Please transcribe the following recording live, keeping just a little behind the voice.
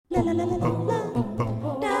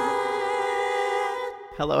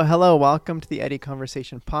Hello. Welcome to the Eddie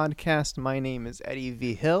Conversation Podcast. My name is Eddie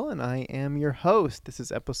V. Hill, and I am your host. This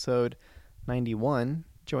is episode 91.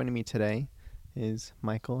 Joining me today is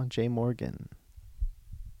Michael J. Morgan.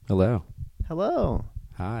 Hello. Hello.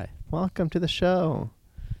 Hi. Welcome to the show.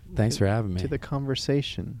 Thanks for having me. To the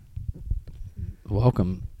conversation.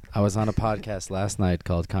 Welcome. I was on a podcast last night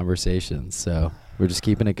called Conversations, so we're just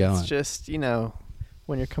keeping it going. It's just,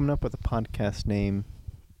 when you're coming up with a podcast name.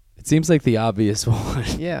 It seems like the obvious one.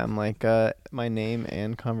 Yeah, I'm like, my name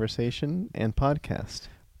and conversation and podcast.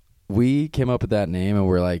 We came up with that name and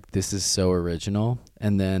we're like, this is so original.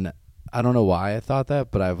 And then I don't know why I thought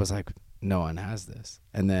that, but I was like, no one has this.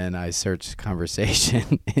 And then I searched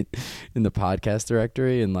conversation in the podcast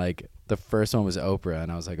directory, and like the first one was Oprah,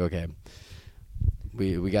 and I was like, okay,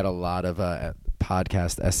 we got a lot of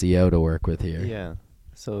podcast SEO to work with here. Yeah.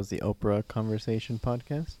 So is the Oprah Conversation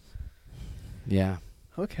Podcast? Yeah.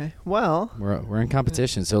 Okay. Well, we're in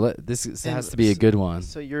competition, so this has to be a good one.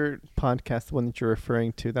 So your podcast, the one that you're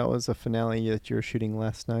referring to, that was a finale that you were shooting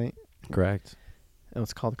last night. Correct. It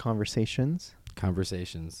was called Conversations.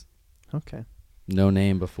 Conversations. Okay. No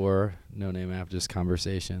name before, no name after, just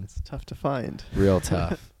Conversations. It's tough to find. Real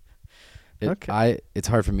tough. Okay. It's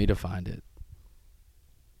hard for me to find it.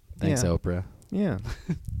 Thanks, Yeah. Oprah. Yeah.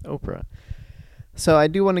 Oprah. So I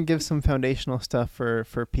do want to give some foundational stuff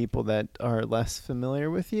for people that are less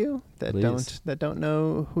familiar with you, that Please. don't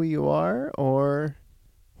know who you are or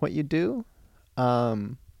what you do.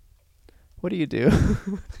 What do you do?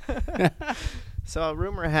 So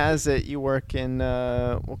rumor has it you work in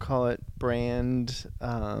we'll call it brand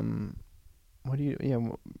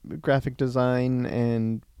graphic design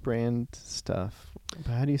and brand stuff.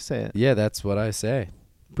 How do you say it? Yeah, that's what I say.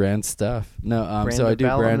 Brand stuff. No, Brand so I do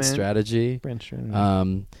brand development, strategy. Brand strategy.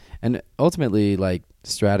 And ultimately, like,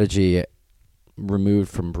 strategy removed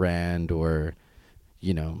from brand or,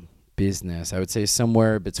 business. I would say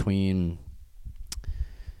somewhere between,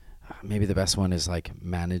 maybe the best one is like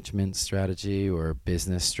management strategy or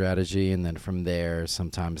business strategy. And then from there,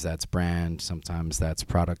 sometimes that's brand, sometimes that's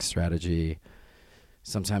product strategy.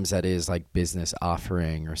 Sometimes that is like business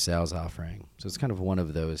offering or sales offering. So it's kind of one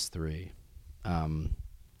of those three.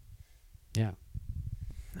 Yeah.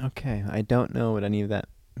 Okay, I don't know what any of that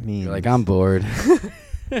means. You're like, I'm bored.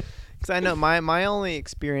 Because I know my only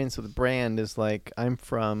experience with brand is like I'm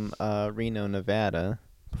from Reno, Nevada.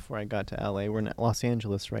 Before I got to LA, we're in Los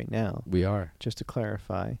Angeles right now. We are. Just to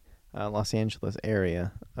clarify, Los Angeles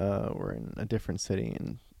area. We're in a different city,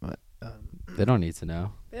 and They don't need to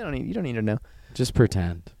know. You don't need to know. Just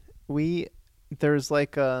pretend. There's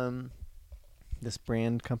like this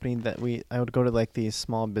brand company that I would go to like these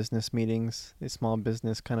small business meetings, these small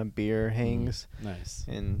business kind of beer hangs. Nice.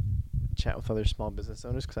 And chat with other small business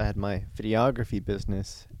owners because I had my videography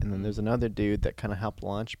business, and then there's another dude that kind of helped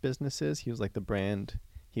launch businesses. He was like the brand.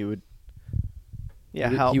 He would,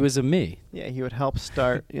 help. He was a me. Yeah, he would help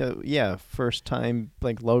start. First time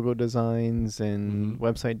like logo designs and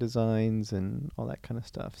website designs and all that kind of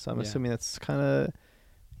stuff. So I'm assuming that's kind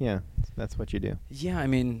of, that's what you do. Yeah, I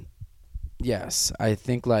mean, yes. I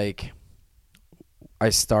think like I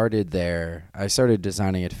started there. I started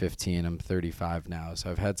designing at 15. I'm 35 now. So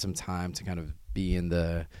I've had some time to kind of be in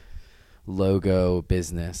the logo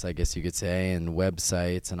business, I guess you could say, and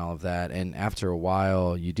websites and all of that. And after a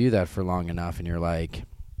while, you do that for long enough and you're like,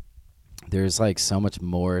 there's like so much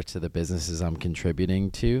more to the businesses I'm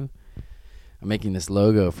contributing to. I'm making this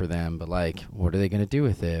logo for them, but like, what are they going to do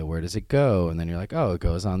with it? Where does it go? And then you're like, oh, it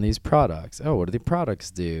goes on these products. Oh, what do the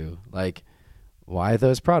products do? Like, why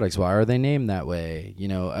those products? Why are they named that way?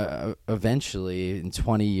 Eventually, in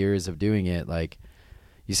 20 years of doing it, like,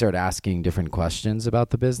 you start asking different questions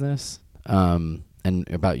about the business, and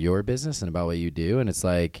about your business and about what you do. And it's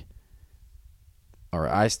like, or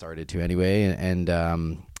I started to anyway. And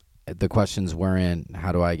the questions weren't,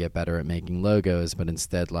 how do I get better at making logos? But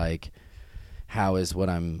instead, like, how is what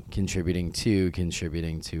I'm contributing to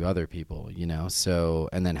other people, So,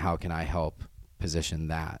 and then how can I help position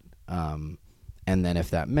that? And then if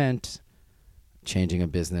that meant changing a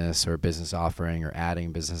business or a business offering or adding a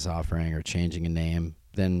business offering or changing a name,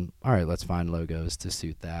 then all right, let's find logos to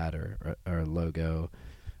suit that or logo,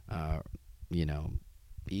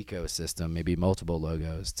 ecosystem, maybe multiple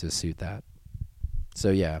logos to suit that. So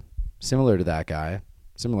yeah, similar to that guy,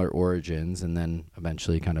 similar origins, and then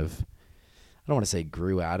eventually kind of, I don't want to say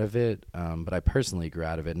grew out of it, but I personally grew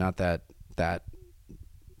out of it. Not that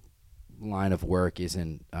line of work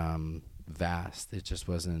isn't vast. It just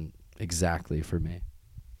wasn't exactly for me.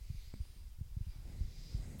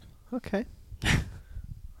 Okay.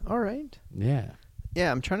 All right. Yeah.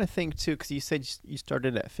 Yeah, I'm trying to think too, because you said you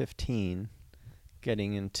started at 15,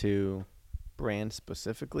 getting into brand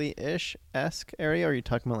specifically ish esque area. Or are you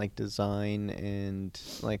talking about like design and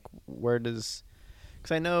like where does?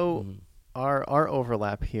 Because I know Mhm. our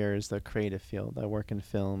overlap here is the creative field. I work in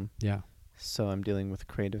film, Yeah. so I'm dealing with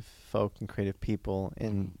creative folk and creative people,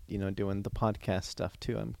 and Mhm. doing the podcast stuff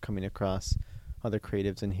too. I'm coming across other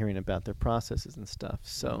creatives and hearing about their processes and stuff.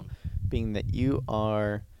 So, Mhm. being that you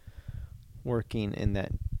are working in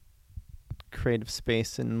that creative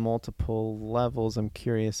space in multiple levels, I'm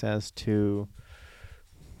curious as to,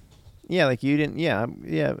 yeah, like you didn't, yeah,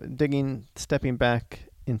 stepping back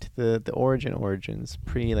into the origins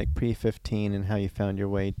pre 15, and how you found your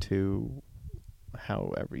way to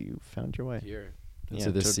however you found your way. Here. Yeah,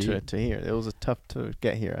 Into the sea. to here. It was tough to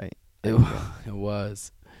get here. It get. it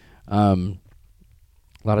was.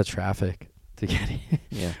 A lot of traffic to get here.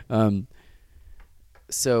 Yeah.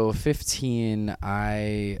 So 15,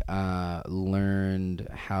 I learned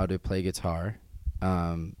how to play guitar,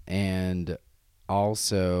 and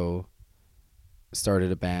also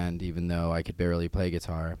started a band, even though I could barely play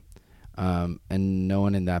guitar. And no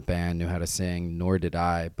one in that band knew how to sing, nor did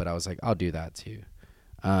I. But I was like, I'll do that too.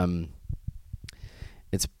 Um,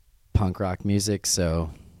 it's punk rock music,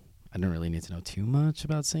 so I didn't really need to know too much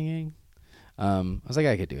about singing. I was like,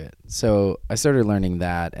 I could do it. So I started learning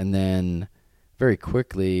that, and then very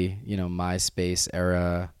quickly, MySpace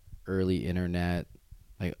era, early internet,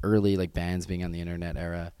 like early like bands being on the internet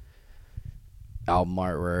era, album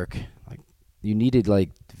artwork. Like you needed like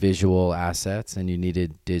visual assets and you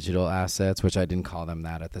needed digital assets, which I didn't call them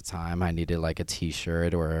that at the time. I needed like a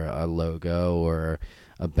T-shirt or a logo or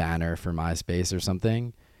a banner for MySpace or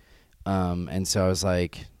something. And so I was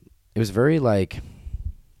like, it was very like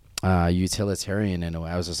utilitarian in a way.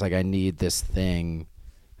 I was just like, I need this thing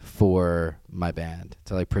for my band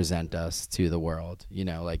to like present us to the world,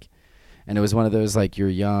 like, and it was one of those like you're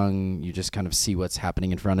young, you just kind of see what's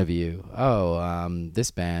happening in front of you. This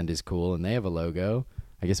band is cool and they have a logo.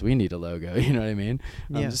 I guess we need a logo. You know what I mean?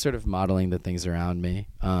 Yeah. Just sort of modeling the things around me.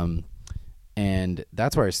 And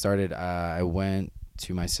that's where I started. I went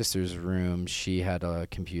to my sister's room. She had a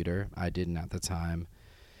computer. I didn't at the time.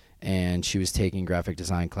 And she was taking graphic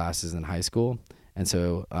design classes in high school. And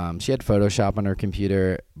so she had Photoshop on her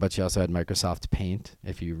computer, but she also had Microsoft Paint,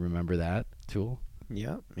 if you remember that tool.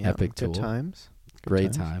 Yeah. Epic tool. Good times.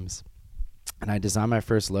 Great times. And I designed my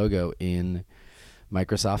first logo in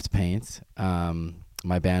Microsoft Paint.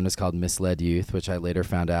 My band was called Misled Youth, which I later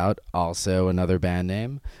found out also another band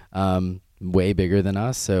name, way bigger than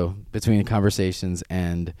us. So between conversations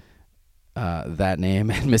and that name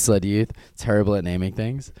and Misled Youth, terrible at naming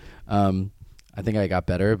things. I think I got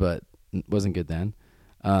better, but wasn't good then.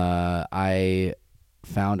 I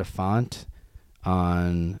found a font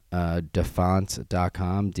on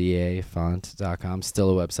dafont.com, dafont.com.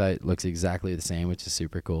 Still a website, looks exactly the same, which is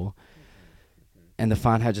super cool. And the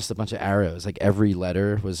font had just a bunch of arrows. Like every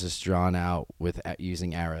letter was just drawn out with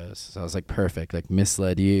using arrows. So I was like, perfect. Like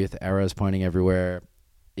Misled Youth, arrows pointing everywhere.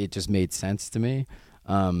 It just made sense to me.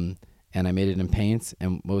 And I made it in Paint.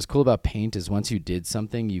 And what was cool about Paint is once you did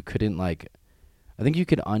something, you couldn't like, I think you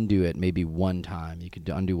could undo it maybe one time. You could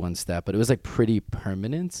undo one step, but it was like pretty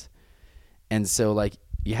permanent. And so like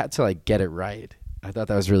you had to like get it right. I thought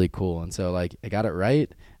that was really cool. And so like I got it right,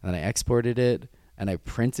 and then I exported it and I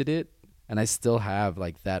printed it. And I still have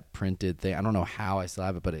like that printed thing. I don't know how I still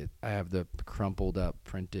have it, but I have the crumpled up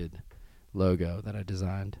printed logo that I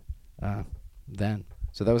designed then.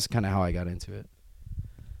 So that was kind of how I got into it.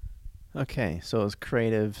 Okay, so it was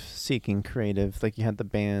creative, seeking creative. Like you had the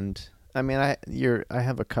band. I mean, I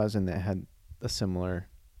have a cousin that had a similar.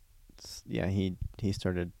 Yeah, he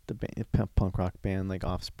started the punk rock band like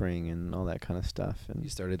Offspring and all that kind of stuff. And You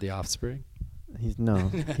started the Offspring?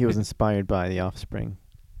 he was inspired by the Offspring.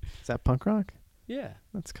 Is that punk rock? Yeah.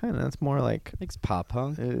 That's more like It's pop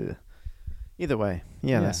punk. Either way,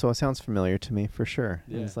 yeah. Yeah. So it sounds familiar to me for sure.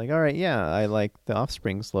 Yeah. And it's like, all right, yeah, I like the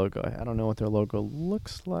Offspring's logo. I don't know what their logo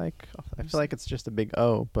looks like. I feel like it's just a big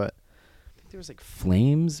O, but I think there was like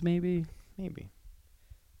flames maybe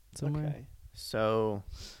somewhere. Okay. So,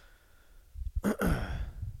 all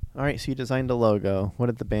right. So you designed a logo. What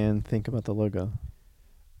did the band think about the logo?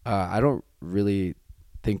 I don't really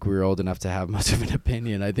think we were old enough to have much of an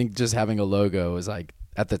opinion. I think just having a logo was like,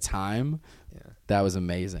 at the time, that was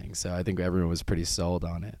amazing. So I think everyone was pretty sold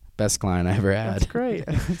on it. Best client I ever had. That's great.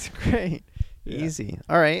 That's great. Yeah. Easy.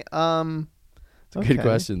 All right. It's a good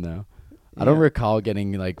question though. Yeah. I don't recall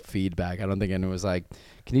getting like feedback. I don't think anyone was like,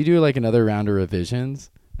 "Can you do like another round of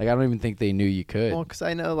revisions?" Like, I don't even think they knew you could. Well, because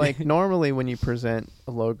I know, like, normally when you present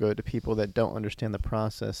a logo to people that don't understand the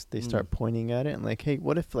process, they start pointing at it and like, hey,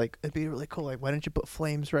 what if, like, it'd be really cool. Like, why don't you put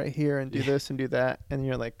flames right here and do this and do that? And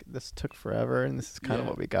you're like, this took forever, and this is kind of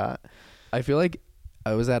what we got. I feel like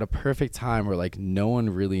I was at a perfect time where, like, no one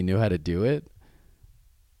really knew how to do it.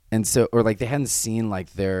 And so, or like they hadn't seen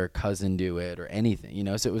like their cousin do it or anything, you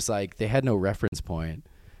know? So it was like they had no reference point.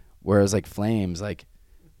 Whereas like flames, like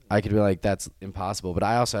I could be like, that's impossible. But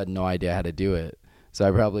I also had no idea how to do it. So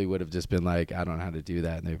I probably would have just been like, I don't know how to do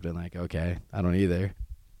that. And they've been like, okay, I don't either.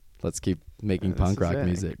 Let's keep making punk rock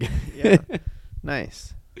music. Yeah.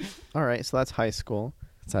 Nice. All right. So that's high school.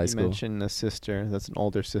 It's high school. You mentioned a sister. That's an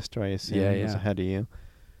older sister, I assume. Yeah, who's yeah. ahead of you.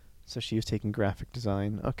 So she was taking graphic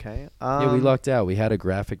design. Okay. Yeah, we lucked out. We had a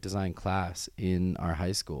graphic design class in our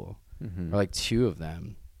high school, Mm-hmm. or like 2 of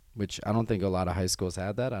them, which I don't think a lot of high schools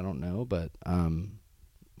had that. I don't know, but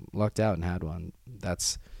lucked out and had one.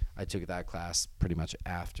 I took that class pretty much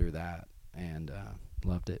after that and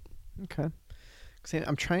loved it. Okay. 'Cause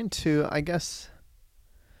I'm trying to, I guess,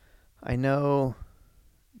 I know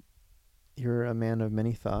you're a man of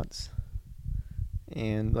many thoughts.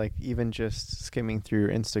 And like even just skimming through your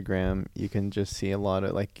Instagram, you can just see a lot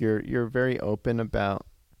of like you're very open about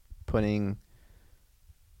putting,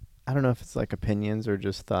 I don't know if it's like opinions or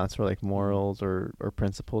just thoughts or like morals or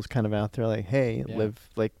principles kind of out there, like, hey, live,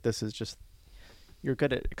 like, this is just, you're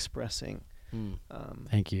good at expressing.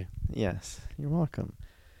 Thank you. Yes, you're welcome.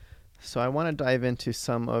 So I want to dive into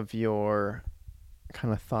some of your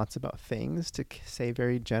kind of thoughts about things to say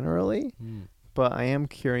very generally, but I am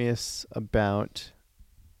curious about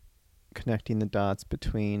connecting the dots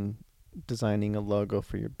between designing a logo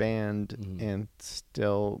for your band and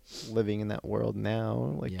still living in that world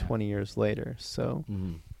now, like 20 years later. So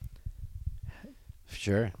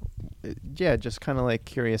sure. Yeah, just kind of like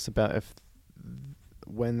curious about if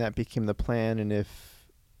when that became the plan and if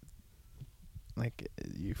like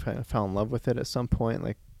you kind of fell in love with it at some point,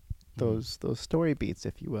 like those story beats,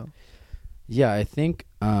 if you will. Yeah, I think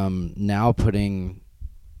now putting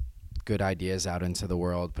good ideas out into the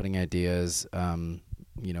world, putting ideas,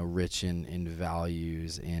 rich in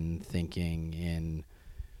values, in thinking, in,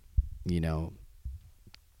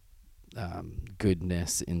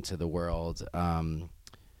 goodness into the world.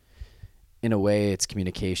 In a way, it's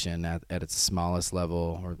communication at its smallest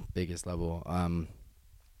level or biggest level.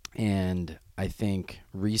 And I think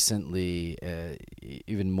recently,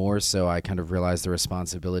 even more so, I kind of realized the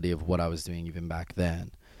responsibility of what I was doing even back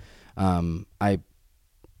then. The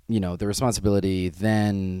responsibility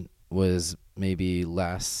then was maybe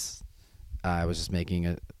less. I was just making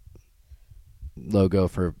a logo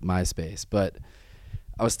for MySpace, but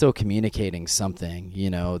I was still communicating something,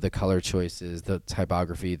 the color choices, the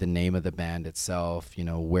typography, the name of the band itself,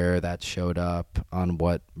 where that showed up on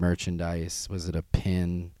what merchandise. Was it a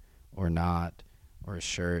pin or not, or a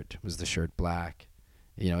shirt? Was the shirt black?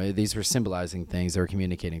 These were symbolizing things. They were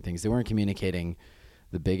communicating things. They weren't communicating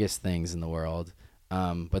the biggest things in the world,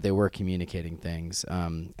 but they were communicating things.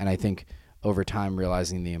 And I think over time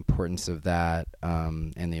realizing the importance of that,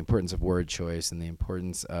 and the importance of word choice, and the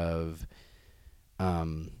importance of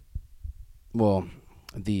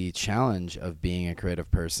the challenge of being a creative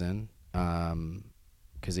person,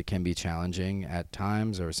 because it can be challenging at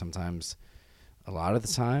times, or sometimes a lot of the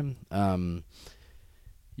time.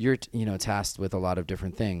 You're tasked with a lot of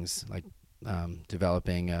different things, like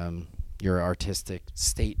developing your artistic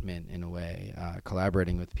statement in a way,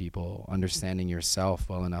 collaborating with people, understanding yourself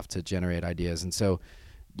well enough to generate ideas. And so,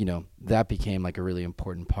 that became like a really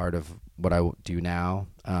important part of what I do now.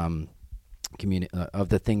 Of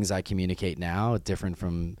the things I communicate now, different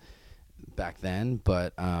from back then,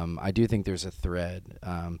 but I do think there's a thread.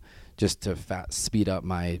 Just to speed up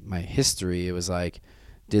my history, it was like,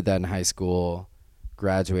 did that in high school,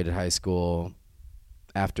 graduated high school,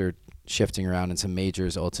 after shifting around into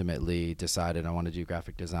majors, ultimately decided I want to do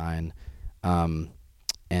graphic design,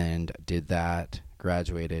 and did that,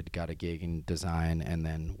 graduated, got a gig in design, and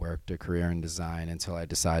then worked a career in design until I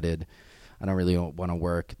decided I don't really want to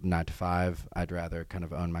work 9 to 5. I'd rather kind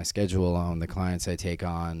of own my schedule, own the clients I take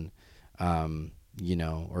on,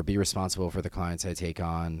 or be responsible for the clients I take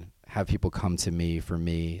on, have people come to me for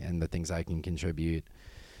me and the things I can contribute,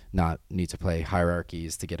 not need to play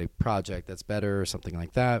hierarchies to get a project that's better or something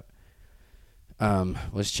like that.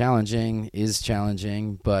 Was challenging, is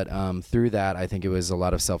challenging, but through that, I think it was a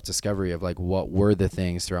lot of self-discovery of like what were the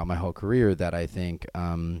things throughout my whole career that I think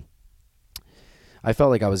I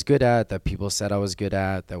felt like I was good at, that people said I was good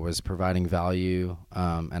at, that was providing value,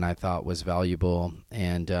 and I thought was valuable.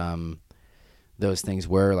 And those things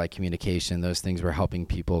were like communication. Those things were helping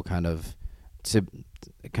people kind of to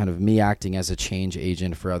kind of me acting as a change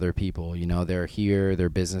agent for other people. You know, they're here, their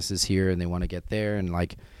business is here, and they want to get there, and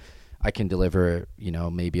like I can deliver, you know,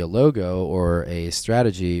 maybe a logo or a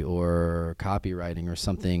strategy or copywriting or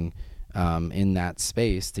something in that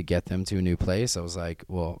space to get them to a new place. I was like,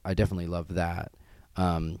 well, I definitely love that.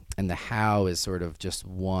 And the how is sort of just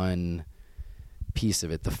one piece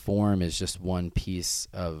of it. The form is just one piece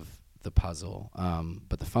of the puzzle.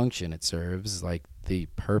 But the function it serves, like the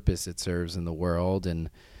purpose it serves in the world and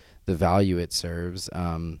the value it serves,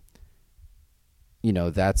 you know,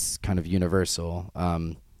 that's kind of universal.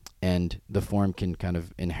 And the form can kind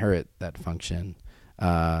of inherit that function.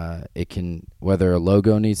 It can, whether a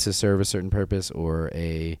logo needs to serve a certain purpose or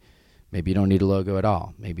maybe you don't need a logo at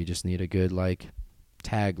all. Maybe you just need a good like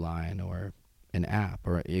tagline or an app,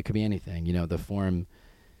 or it could be anything. You know, the form,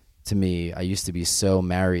 to me, I used to be so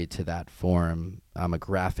married to that form. I'm a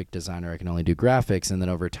graphic designer. I can only do graphics. And then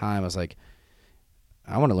over time, I was like,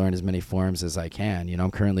 I want to learn as many forms as I can. You know,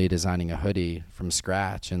 I'm currently designing a hoodie from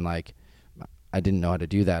scratch, and like, I didn't know how to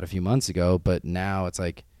do that a few months ago, but now it's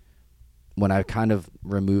like when I kind of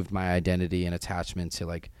removed my identity and attachment to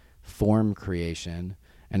like form creation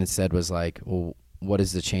and instead was like, well, what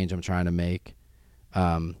is the change I'm trying to make?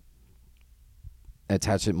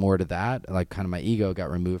 Attach it more to that, like kind of my ego got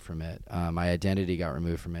removed from it. My identity got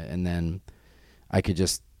removed from it. And then I could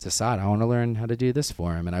just decide I want to learn how to do this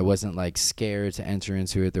form. And I wasn't like scared to enter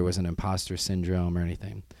into it. There wasn't imposter syndrome or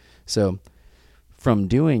anything. So from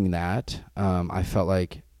doing that, I felt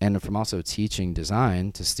like, and from also teaching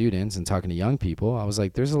design to students and talking to young people, I was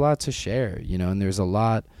like, there's a lot to share, you know, and there's a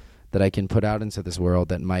lot that I can put out into this world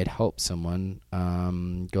that might help someone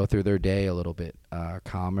go through their day a little bit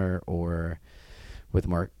calmer or with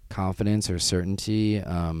more confidence or certainty.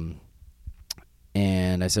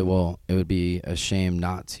 And I said, well, it would be a shame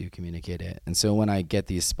not to communicate it. And so when I get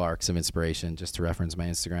these sparks of inspiration, just to reference my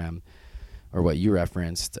Instagram or what you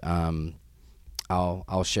referenced,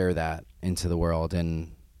 I'll share that into the world.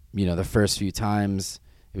 And, you know, the first few times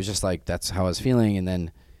it was just like, that's how I was feeling. And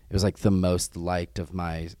then it was like the most liked of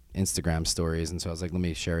my Instagram stories. And so I was like, let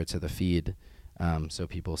me share it to the feed so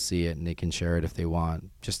people see it and they can share it if they want,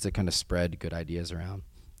 just to kind of spread good ideas around.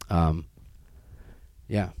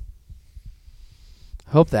 Yeah.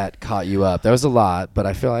 Hope that caught you up. That was a lot, but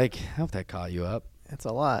I hope that caught you up. It's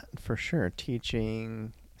a lot for sure.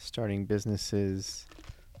 Teaching, starting businesses,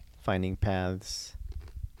 finding paths,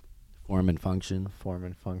 Form and function,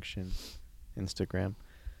 Instagram.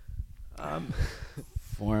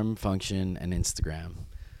 Form, function, and Instagram.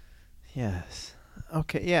 Yes.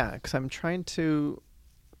 Okay, yeah, because I'm trying to,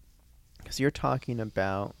 because you're talking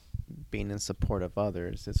about being in support of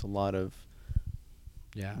others. It's a lot of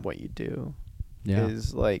what you do. Yeah.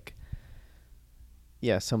 Is like,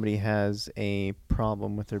 yeah, somebody has a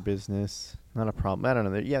problem with their business. Not a problem. I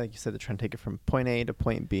don't know. Yeah, like you said, they're trying to take it from point A to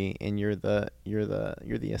point B, and you're the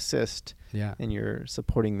assist. Yeah. And you're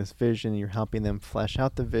supporting this vision. You're helping them flesh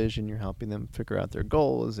out the vision. You're helping them figure out their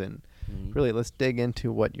goals. And really, let's dig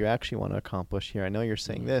into what you actually want to accomplish here. I know you're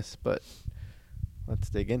saying this, but let's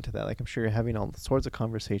dig into that. Like, I'm sure you're having all sorts of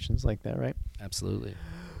conversations like that, right? Absolutely.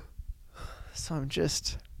 So I'm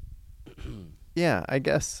just, yeah, I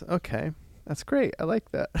guess. Okay. That's great. I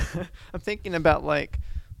like that. I'm thinking about like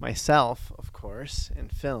myself, of course, in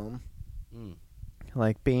film.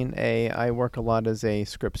 Like I work a lot as a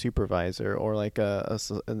script supervisor or like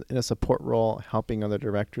in a support role, helping other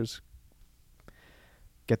directors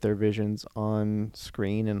get their visions on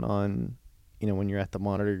screen and on, you know, when you're at the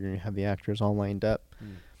monitor, you have the actors all lined up.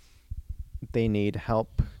 They need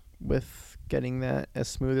help with getting that as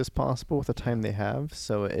smooth as possible with the time they have.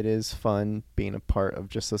 So it is fun being a part of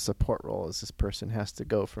just a support role, as this person has to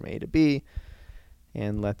go from A to B,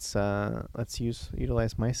 and let's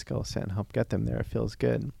utilize my skill set and help get them there. It feels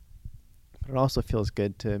good, but it also feels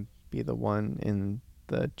good to be the one in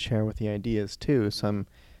the chair with the ideas too. So I'm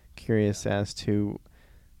curious as to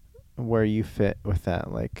where you fit with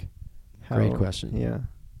that. Like, great question.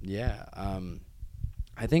 Yeah.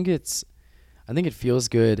 I think it feels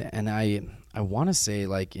good, and I want to say,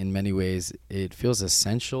 like, in many ways it feels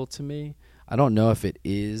essential to me. I don't know if it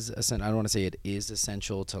is I don't want to say it is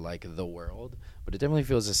essential to like the world, but it definitely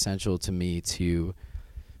feels essential to me to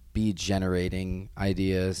be generating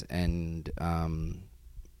ideas and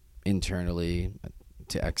internally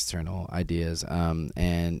to external ideas,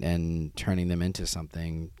 and turning them into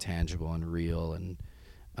something tangible and real, and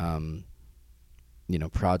you know,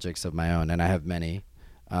 projects of my own. And I have many.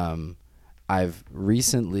 I've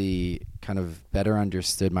recently kind of better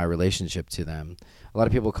understood my relationship to them. A lot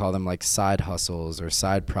of people call them like side hustles or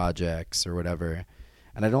side projects or whatever.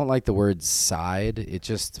 And I don't like the word side. It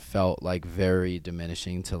just felt like very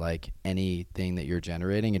diminishing to like anything that you're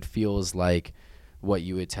generating. It feels like what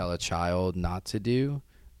you would tell a child not to do,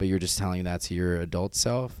 but you're just telling that to your adult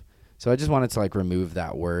self. So I just wanted to like remove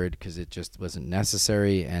that word because it just wasn't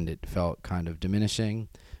necessary and it felt kind of diminishing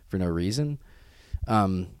for no reason.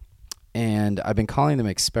 Um, and I've been calling them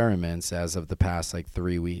experiments as of the past like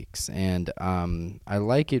 3 weeks. And I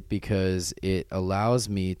like it because it allows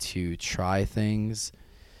me to try things,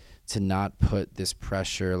 to not put this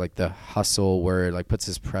pressure, like the hustle word, like puts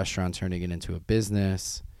this pressure on turning it into a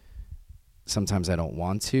business. Sometimes I don't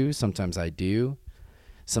want to, sometimes I do.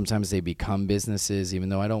 Sometimes they become businesses even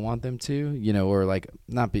though I don't want them to, or like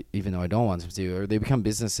even though I don't want them to, or they become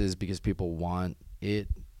businesses because people want it,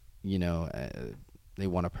 they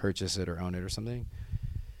want to purchase it or own it or something.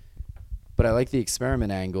 But I like the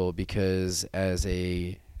experiment angle because as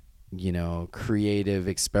a, creative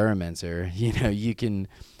experimenter, you can,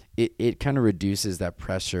 it kind of reduces that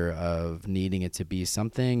pressure of needing it to be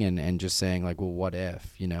something and just saying like, well, what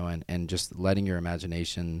if, and just letting your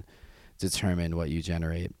imagination determine what you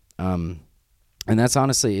generate. And that's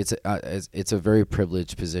honestly, it's a very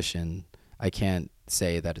privileged position. I can't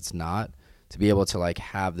say that it's not, to be able to like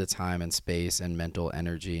have the time and space and mental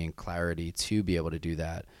energy and clarity to be able to do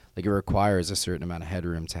that. Like it requires a certain amount of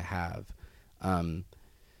headroom to have.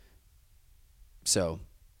 So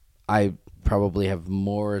I probably have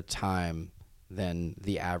more time than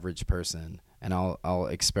the average person, and I'll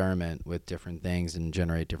experiment with different things and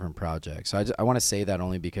generate different projects. So I want to say that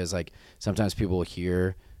only because like sometimes people will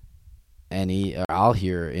hear I'll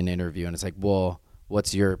hear an interview and it's like, well,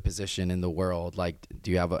 what's your position in the world? Like,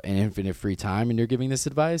 do you have an infinite free time and you're giving this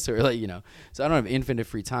advice, or like, so I don't have infinite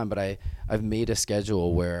free time, but I've made a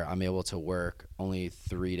schedule where I'm able to work only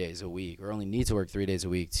 3 days a week, or only need to work 3 days a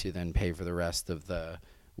week to then pay for the rest of the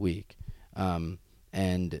week.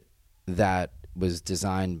 And that was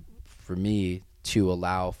designed for me to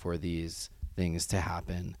allow for these things to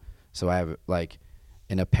happen. So I have like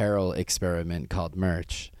an apparel experiment called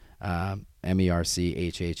merch,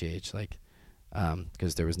 MERCHHH, like,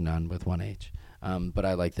 because there was none with one H. But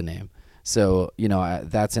I like the name. So,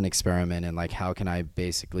 that's an experiment in like, how can I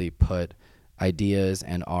basically put ideas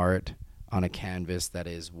and art on a canvas that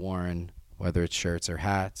is worn, whether it's shirts or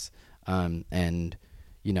hats, and,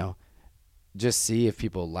 just see if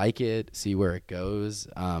people like it, see where it goes.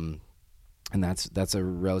 And that's a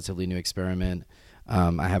relatively new experiment.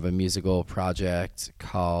 I have a musical project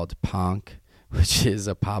called Punk, which is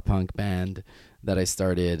a pop punk band that I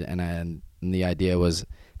started, and the idea was,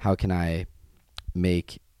 how can I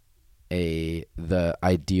make the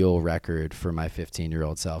ideal record for my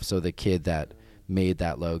 15-year-old self? So the kid that made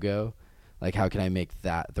that logo, like how can I make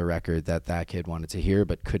that the record that kid wanted to hear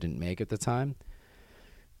but couldn't make at the time?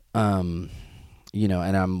 And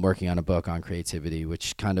I'm working on a book on creativity,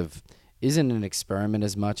 which kind of isn't an experiment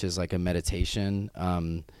as much as like a meditation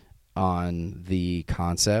on the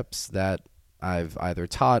concepts that I've either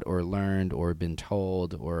taught or learned or been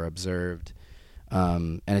told or observed.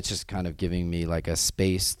 And it's just kind of giving me like a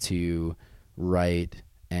space to write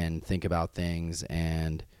and think about things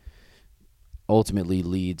and ultimately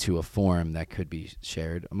lead to a form that could be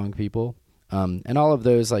shared among people. And all of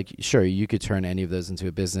those, like, sure, you could turn any of those into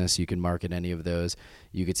a business. You can market any of those.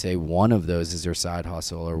 You could say one of those is your side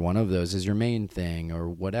hustle, or one of those is your main thing, or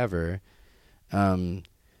whatever.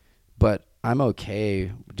 But I'm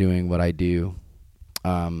okay doing what I do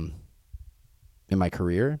in my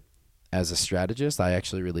career as a strategist. I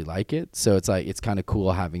actually really like it. So it's like, it's kind of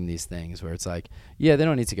cool having these things where it's like, yeah, they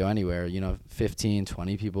don't need to go anywhere. 15,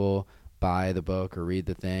 20 people buy the book or read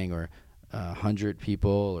the thing, or 100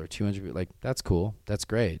 people or 200 people. Like, that's cool. That's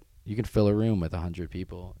great. You can fill a room with 100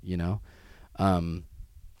 people,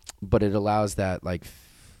 but it allows that like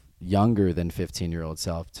younger than 15-year-old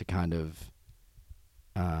self to kind of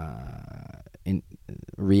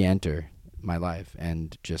re-enter my life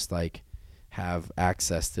and just like have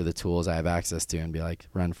access to the tools I have access to and be like,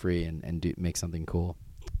 run free and make something cool.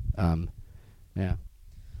 Yeah.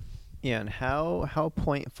 Yeah, and how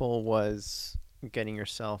pointful was getting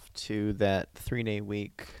yourself to that 3-day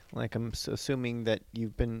week? Like, I'm assuming that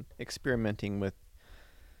you've been experimenting with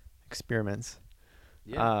experiments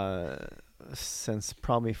since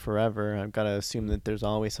probably forever. I've got to assume that there's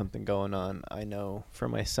always something going on. I know for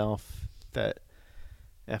myself that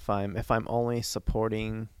if I'm only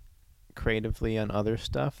supporting creatively on other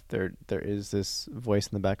stuff, there is this voice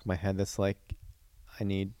in the back of my head that's like, I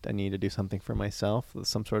need to do something for myself,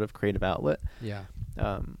 some sort of creative outlet. Yeah.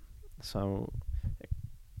 So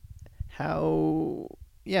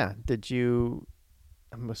did you,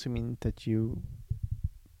 I'm assuming that you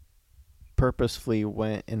purposefully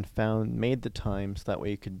went and made the time so that way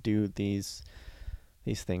you could do these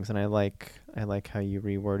things. And I like how you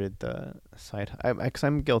reworded the side. Because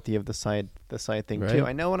I'm guilty of the side thing too. Right.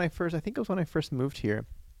 I know I think it was when I first moved here,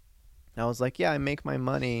 I was like, yeah, I make my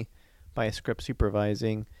money by script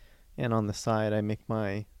supervising, and on the side I make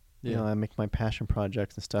my I make my passion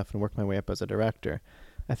projects and stuff and work my way up as a director.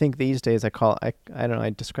 I think these days I don't know, I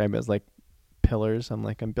describe it as like pillars.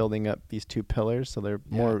 I'm building up these two pillars so they're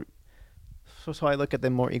more so I look at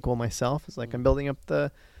them more equal myself. It's like I'm building up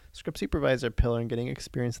the script supervisor pillar and getting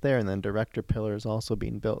experience there, and then director pillar is also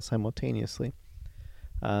being built simultaneously.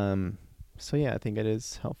 So yeah, I think it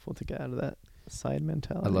is helpful to get out of that side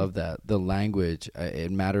mentality. I love that. The language,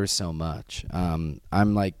 it matters so much.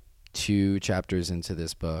 I'm like 2 chapters into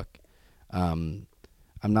this book. I'm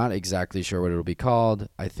not exactly sure what it'll be called.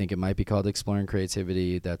 I think it might be called Exploring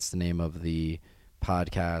Creativity. That's the name of the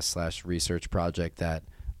podcast / research project that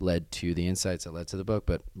led to the insights that led to the book.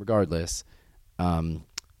 But regardless,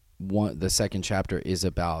 the second chapter is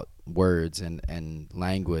about words and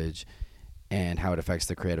language and how it affects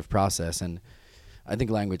the creative process. And I think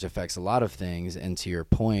language affects a lot of things. And to your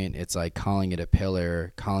point, it's like calling it a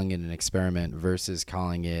pillar, calling it an experiment versus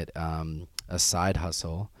calling it a side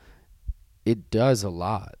hustle. It does a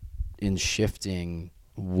lot in shifting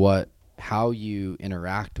how you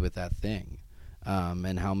interact with that thing,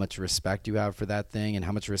 and how much respect you have for that thing and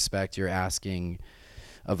how much respect you're asking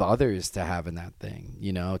of others to have in that thing.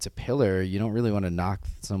 It's a pillar. You don't really want to knock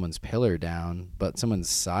someone's pillar down, but someone's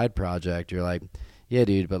side project, you're like, yeah,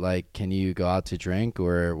 dude, but like, can you go out to drink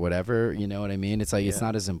or whatever? You know what I mean? It's like, it's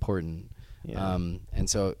not as important. Yeah. And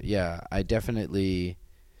so, yeah, I definitely,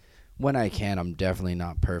 when I can, I'm definitely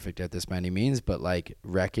not perfect at this by any means, but like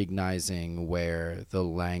recognizing where the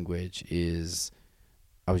language is.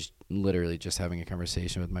 I was literally just having a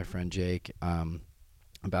conversation with my friend Jake,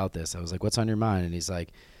 about this. I was like, what's on your mind? And he's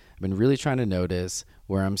like, I've been really trying to notice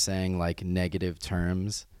where I'm saying like negative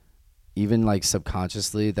terms, even like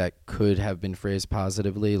subconsciously, that could have been phrased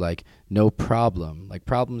positively, like no problem. Like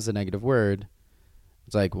problem's a negative word.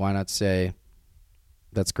 It's like, why not say,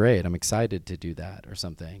 that's great, I'm excited to do that or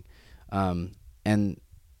something. And him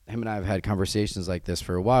and I have had conversations like this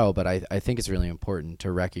for a while, but I think it's really important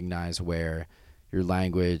to recognize where your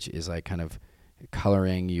language is like kind of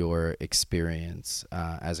coloring your experience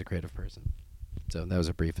as a creative person. So that was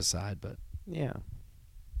a brief aside, but Yeah.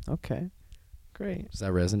 Okay. Great. does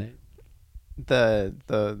that resonate?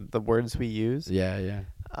 The words we use. Yeah.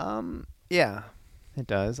 Yeah, it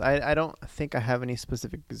does. I don't think I have any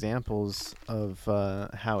specific examples of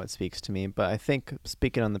how it speaks to me, but I think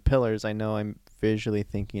speaking on the pillars, I know I'm visually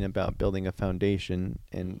thinking about building a foundation,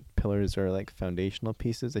 and pillars are like foundational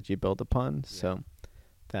pieces that you build upon. Yeah. So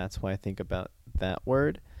that's why I think about that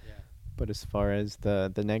word. Yeah. But as far as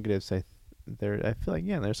the negatives, I feel like,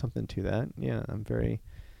 yeah, there's something to that. Yeah,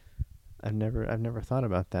 I've never thought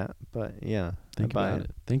about that, but yeah, think about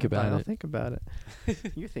it. Think about it. I'll think about it.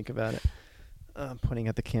 You think about it. I'm pointing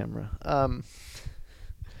at the camera.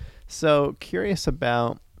 So curious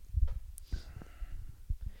about,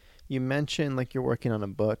 you mentioned like you're working on a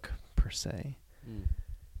book per se,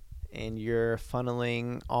 and you're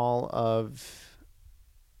funneling all of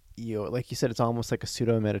like you said, it's almost like a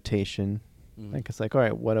pseudo meditation. Like it's like, all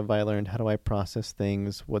right, what have I learned? How do I process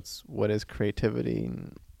things? What is creativity?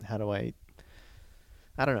 And how do I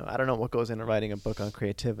don't know what goes into writing a book on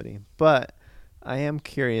creativity, but I am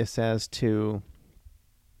curious as to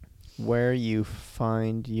where you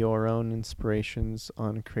find your own inspirations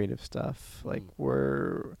on creative stuff. Like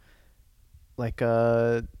we're like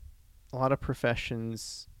a lot of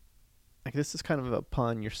professions, like this is kind of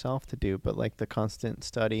upon yourself to do, but like the constant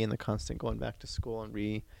study and the constant going back to school and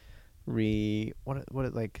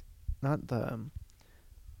like not the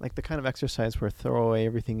like the kind of exercise where throw away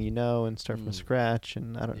everything you know and start from scratch.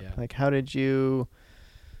 And I don't like,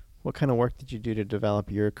 what kind of work did you do to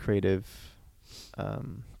develop your creative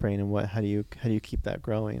brain, and how do you keep that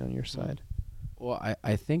growing on your side? Well,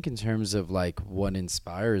 I think in terms of like what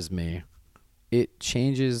inspires me, it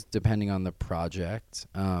changes depending on the project.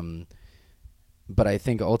 But I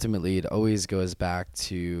think ultimately it always goes back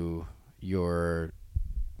to your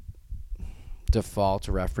default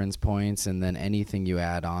reference points and then anything you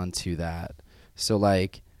add on to that. So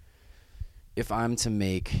like if I'm to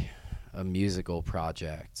make a musical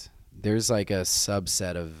project, there's like a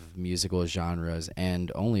subset of musical genres,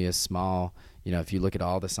 and only a small, if you look at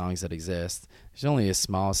all the songs that exist, there's only a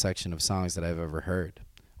small section of songs that I've ever heard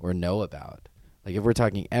or know about. Like if we're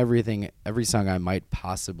talking every song I might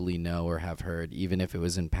possibly know or have heard, even if it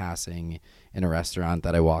was in passing in a restaurant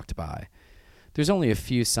that I walked by, there's only a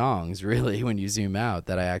few songs really when you zoom out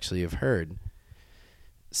that I actually have heard.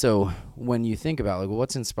 So when you think about like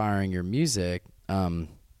what's inspiring your music,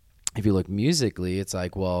 if you look musically, it's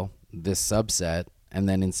like, well, this subset, and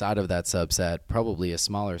then inside of that subset, probably a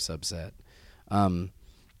smaller subset.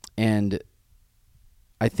 And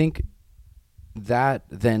I think that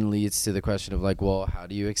then leads to the question of like, well, how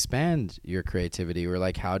do you expand your creativity, or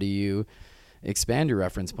like how do you expand your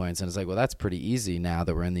reference points? And it's like, well, that's pretty easy now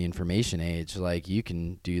that we're in the information age. Like you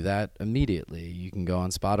can do that immediately. You can go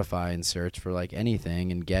on Spotify and search for like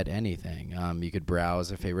anything and get anything. You could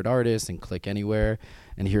browse a favorite artist and click anywhere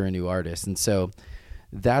and hear a new artist. And so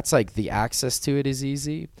that's like the access to it is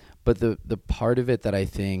easy, but the part of it that I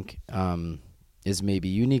think is maybe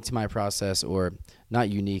unique to my process, or not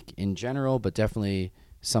unique in general, but definitely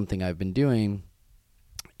something I've been doing,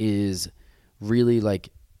 is really like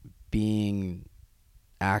being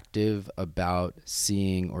active about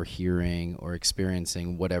seeing or hearing or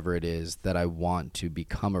experiencing whatever it is that I want to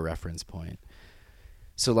become a reference point.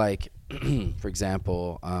 So like, for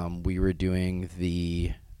example, we were doing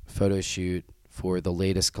the photo shoot for the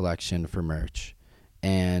latest collection for merch.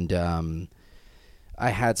 And I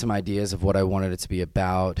had some ideas of what I wanted it to be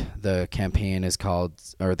about. The campaign is called,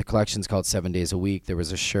 or the collection's called 7 Days a Week. There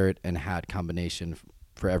was a shirt and hat combination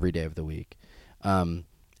for every day of the week.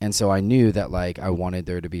 And so I knew that like I wanted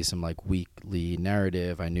there to be some like weekly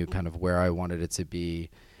narrative. I knew kind of where I wanted it to be.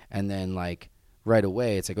 And then like right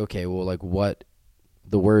away, it's like, okay, well, like what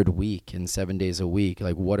the word week and 7 days a week,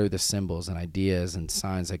 like what are the symbols and ideas and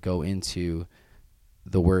signs that go into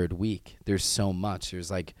the word week? There's so much. There's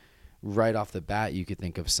like right off the bat, you could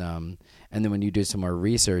think of some. And then when you do some more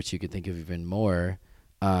research, you could think of even more.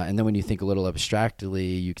 And then when you think a little abstractly,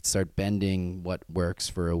 you could start bending what works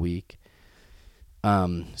for a week.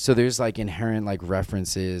 So there's like inherent like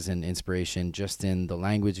references and inspiration just in the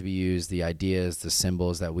language we use, the ideas, the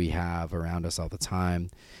symbols that we have around us all the time.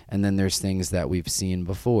 And then there's things that we've seen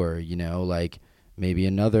before, you know, like maybe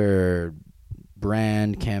another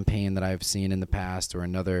brand campaign that I've seen in the past, or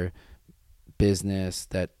another business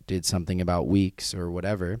that did something about weeks or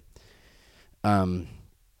whatever. And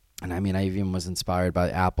I mean, I even was inspired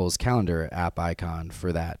by Apple's calendar app icon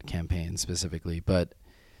for that campaign specifically. But,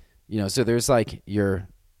 you know, so there's like your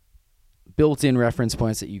built-in reference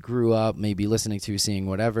points that you grew up maybe listening to, seeing,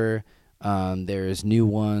 whatever. There's new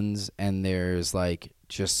ones, and there's like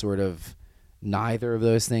just sort of neither of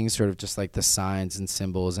those things, sort of just like the signs and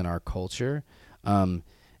symbols in our culture. And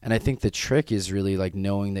I think the trick is really like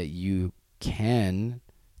knowing that you can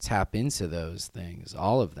tap into those things,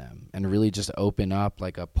 all of them, and really just open up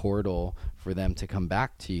like a portal for them to come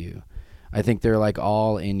back to you. I think they're like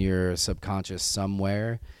all in your subconscious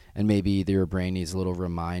somewhere, and maybe your brain needs a little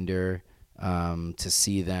reminder to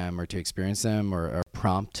see them or to experience them, or a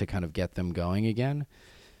prompt to kind of get them going again.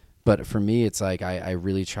 But for me, it's like I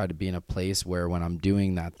really try to be in a place where when I'm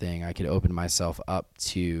doing that thing, I could open myself up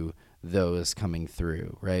to those coming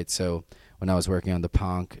through, right? So when I was working on the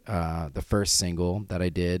punk, the first single that I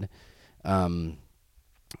did,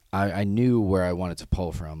 I knew where I wanted to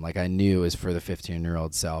pull from. Like I knew it was for the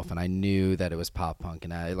 15-year-old self, and I knew that it was pop punk,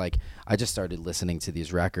 and I just started listening to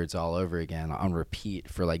these records all over again on repeat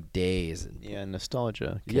for like days. Yeah,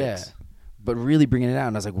 nostalgia kicks. Yeah, but really bringing it out,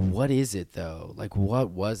 and I was like, what is it though? Like what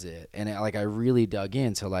was it? And I really dug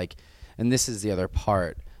into like, and this is the other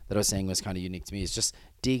part that I was saying was kind of unique to me, is just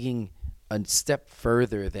digging a step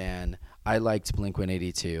further than I liked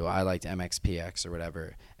Blink-182, I liked MXPX or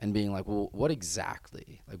whatever, and being like, well, what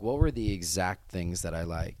exactly? Like, what were the exact things that I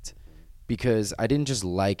liked? Because I didn't just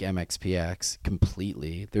like MXPX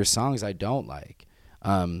completely. There's songs I don't like.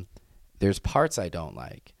 There's parts I don't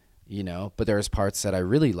like, you know, but there's parts that I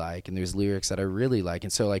really like, and there's lyrics that I really like.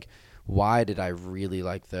 And so, like, why did I really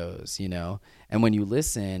like those, you know? And when you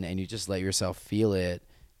listen and you just let yourself feel it,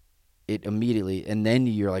 it immediately, and then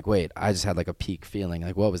you're like, wait, I just had like a peak feeling.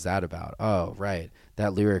 Like, what was that about? Oh, right.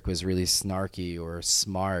 That lyric was really snarky or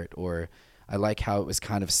smart, or I like how it was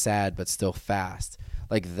kind of sad but still fast.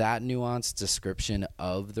 Like that nuanced description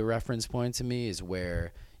of the reference point to me is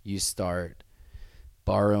where you start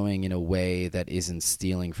borrowing in a way that isn't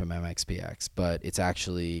stealing from MXPX, but it's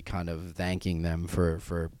actually kind of thanking them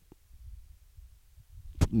for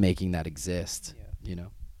making that exist, you know?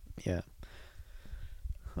 Yeah.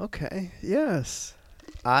 Okay. Yes.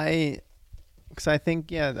 Because I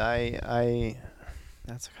think, I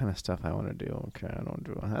that's the kind of stuff I want to do. Okay.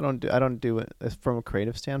 I don't do it from a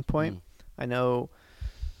creative standpoint. I know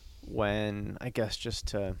when, I guess, just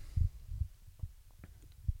to,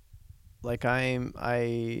 like,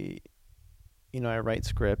 I I write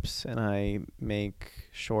scripts and I make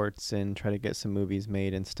shorts and try to get some movies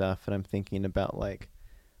made and stuff. And I'm thinking about like,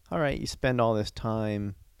 all right, you spend all this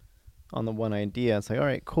time on the one idea. It's like, all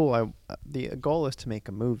right, cool. The goal is to make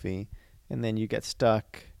a movie, and then you get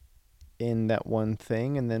stuck in that one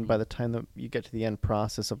thing. And then by the time that you get to the end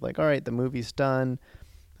process of like, all right, the movie's done.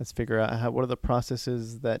 Let's figure out what are the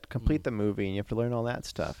processes that complete the movie, and you have to learn all that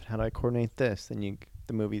stuff. How do I coordinate this? Then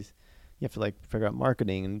the movies, you have to like figure out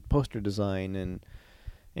marketing and poster design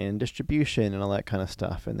and distribution and all that kind of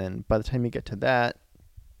stuff. And then by the time you get to that,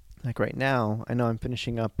 like right now, I know I'm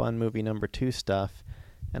finishing up on movie number 2 stuff,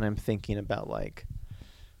 and I'm thinking about like,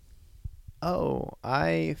 oh,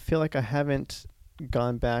 I feel like I haven't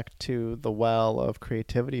gone back to the well of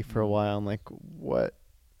creativity for a while. I'm like, what?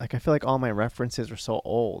 Like I feel like all my references are so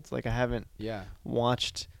old. Like I haven't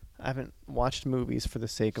watched movies for the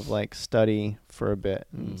sake of like study for a bit.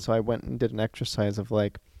 And so I went and did an exercise of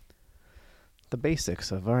like the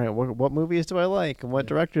basics of, all right, what movies do I like and what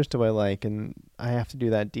directors do I like, and I have to do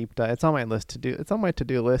that deep dive. It's on my list to do. It's on my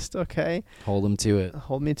to-do list. Okay, hold me to it.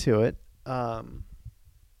 Of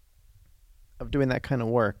doing that kind of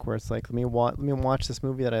work where it's like, let me watch this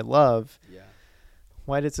movie that I love. Yeah.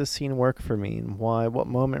 Why does this scene work for me, and what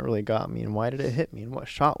moment really got me, and why did it hit me, and what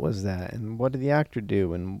shot was that, and what did the actor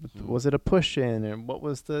do, and was it a push in, and what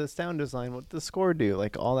was the sound design, what did the score do,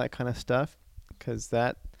 like all that kind of stuff, because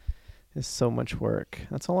that is so much work.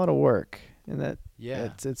 That's a lot of work, and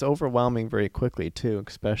it's overwhelming very quickly too,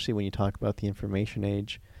 especially when you talk about the information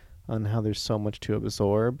age, on how there's so much to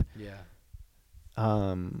absorb. Yeah.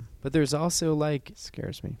 But there's also like, it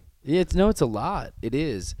scares me. It's a lot. It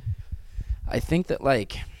is. I think that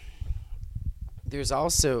like there's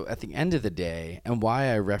also at the end of the day, and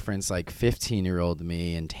why I reference like 15-year-old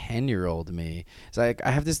me and 10-year-old me, is like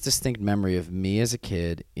I have this distinct memory of me as a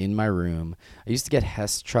kid in my room. I used to get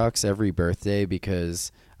Hess trucks every birthday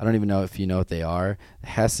because I don't even know if you know what they are.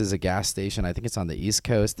 Hess is a gas station. I think it's on the East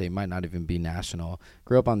Coast. They might not even be national.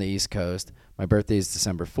 Grew up on the East Coast. My birthday is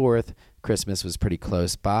December 4th. Christmas was pretty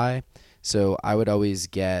close by. So I would always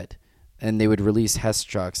get, and they would release Hess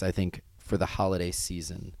trucks, I think, for the holiday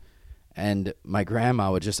season. And my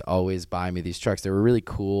grandma would just always buy me these trucks. They were really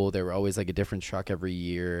cool. They were always like a different truck every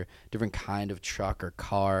year, different kind of truck or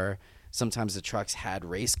car. Sometimes the trucks had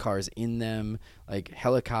race cars in them, like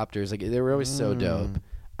helicopters. Like they were always so dope.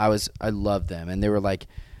 I loved them, and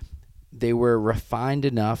they were refined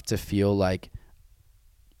enough to feel like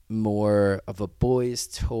more of a boy's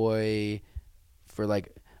toy for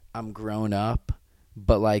like I'm grown up,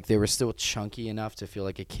 but like they were still chunky enough to feel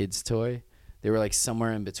like a kid's toy. They were like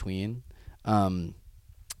somewhere in between. And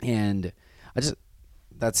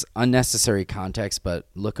that's unnecessary context, but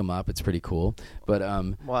look them up. It's pretty cool. But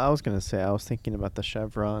well, I was gonna say, I was thinking about the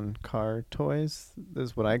Chevron car toys. This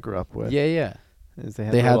is what I grew up with. Yeah. Is they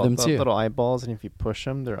had them too. Little eyeballs, and if you push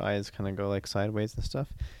them, their eyes kind of go like sideways and stuff.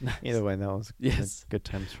 Nice. Either way, that was good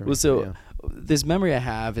times for me. Well, so this memory I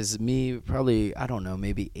have is me probably, I don't know,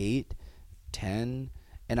 maybe 8, 10,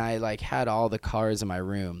 and I like had all the cars in my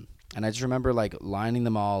room, and I just remember like lining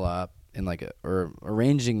them all up in like or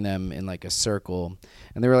arranging them in like a circle,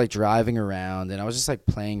 and they were like driving around, and I was just like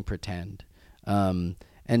playing pretend.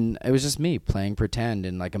 And it was just me playing pretend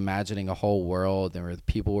and like imagining a whole world. There were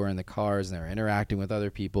people were in the cars and they were interacting with other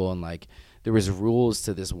people, and like there was rules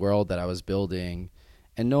to this world that I was building,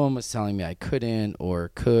 and no one was telling me I couldn't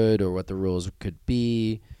or could, or what the rules could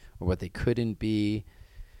be or what they couldn't be.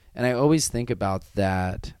 And I always think about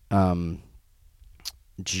that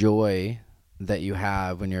joy that you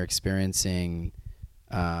have when you're experiencing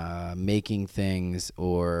making things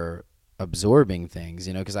or absorbing things,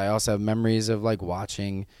 because I also have memories of like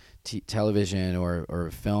watching television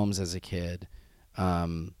or films as a kid,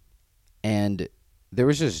 and there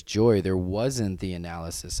was just joy. There wasn't the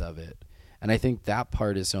analysis of it, and I think that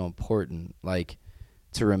part is so important, like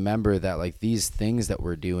to remember that like these things that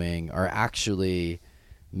we're doing are actually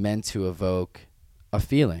meant to evoke a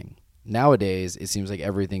feeling. Nowadays it seems like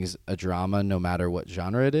everything's a drama no matter what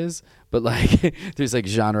genre it is, but like there's like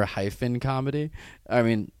genre hyphen comedy,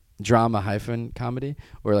 drama hyphen comedy,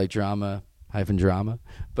 or like drama hyphen drama.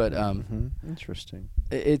 But interesting.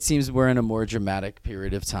 It seems we're in a more dramatic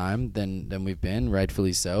period of time than we've been,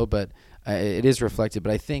 rightfully so. But it is reflected.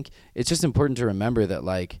 But I think it's just important to remember that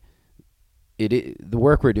like the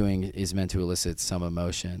work we're doing is meant to elicit some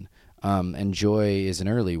emotion. And joy is an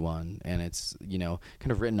early one, and it's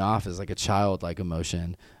kind of written off as like a childlike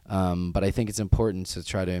emotion. But I think it's important to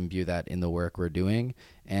try to imbue that in the work we're doing.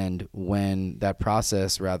 And when that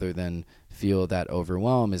process, rather than feel that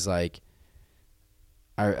overwhelm, is like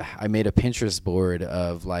I made a Pinterest board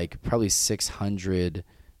of like probably 600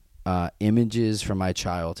 images from my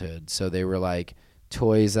childhood. So they were like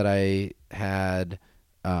toys that I had,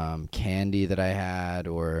 candy that I had,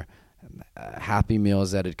 or Happy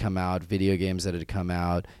Meals that had come out, video games that had come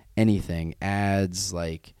out, anything, ads,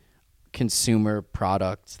 like consumer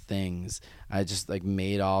product things. I just like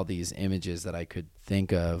made all these images that I could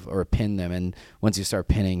think of or pin them. And once you start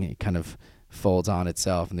pinning, it kind of folds on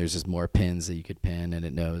itself, and there's just more pins that you could pin,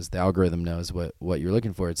 and the algorithm knows what you're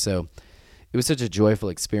looking for. So it was such a joyful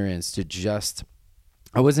experience to just,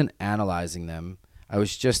 I wasn't analyzing them. I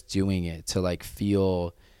was just doing it to like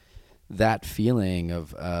feel that feeling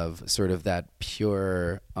of sort of that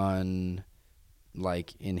pure,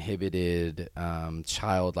 like inhibited,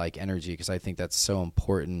 childlike energy, because I think that's so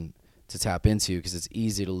important to tap into, because it's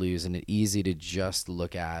easy to lose, and it's easy to just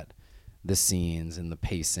look at the scenes and the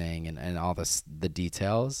pacing and all the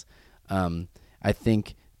details. I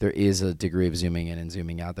think there is a degree of zooming in and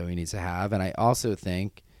zooming out that we need to have, and I also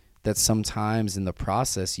think that sometimes in the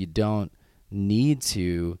process you don't need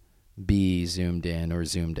to be zoomed in or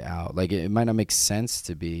zoomed out. Like it might not make sense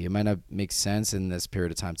to be. It might not make sense in this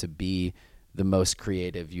period of time to be the most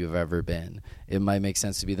creative you've ever been. It might make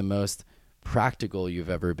sense to be the most practical you've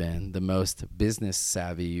ever been, the most business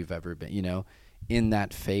savvy you've ever been, in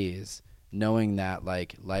that phase, knowing that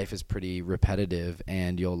like life is pretty repetitive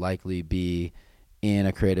and you'll likely be in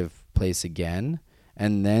a creative place again.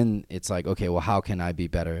 And then it's like, okay, well, how can I be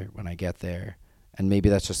better when I get there? And maybe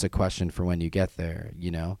that's just a question for when you get there,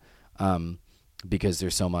 because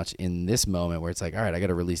there's so much in this moment where it's like, all right, I got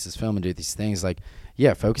to release this film and do these things. Like,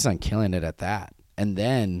 yeah, focus on killing it at that. And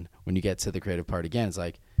then when you get to the creative part again, it's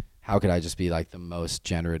like, how could I just be like the most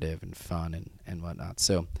generative and fun and whatnot?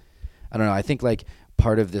 So I don't know. I think like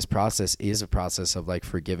part of this process is a process of like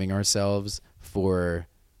forgiving ourselves for,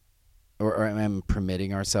 or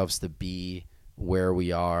permitting ourselves to be where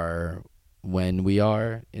we are when we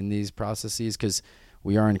are in these processes, because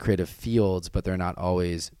we are in creative fields, but they're not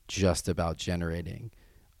always just about generating.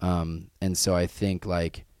 And so I think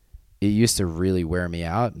like it used to really wear me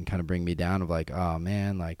out and kind of bring me down of like, oh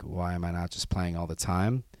man, like why am I not just playing all the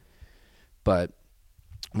time? But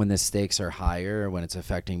when the stakes are higher, when it's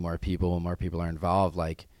affecting more people, when more people are involved,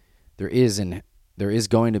 like there is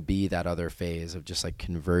going to be that other phase of just like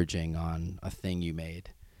converging on a thing you made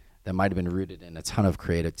that might have been rooted in a ton of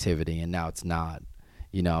creativity, and now it's not.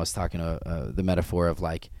 I was talking to the metaphor of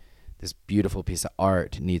like this beautiful piece of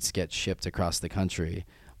art needs to get shipped across the country.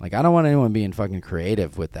 Like, I don't want anyone being fucking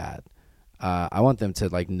creative with that. I want them to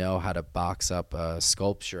like know how to box up a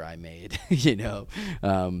sculpture I made,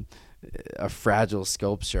 a fragile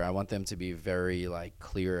sculpture. I want them to be very like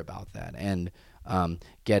clear about that, and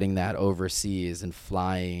getting that overseas and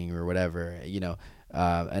flying or whatever,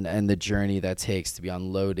 and the journey that takes to be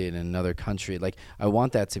unloaded in another country. Like, I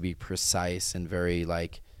want that to be precise and very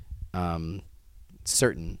like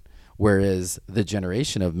certain. Whereas the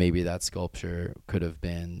generation of maybe that sculpture could have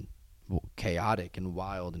been chaotic and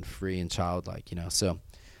wild and free and childlike, So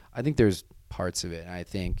I think there's parts of it. And I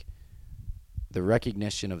think the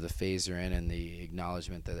recognition of the phase you're in and the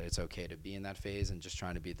acknowledgement that it's okay to be in that phase and just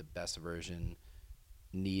trying to be the best version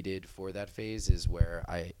needed for that phase is where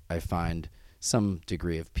I find some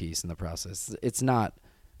degree of peace in the process. I'm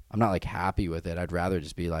not like happy with it. I'd rather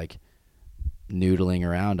just be like noodling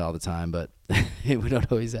around all the time, but we don't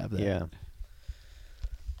always have that. Yeah.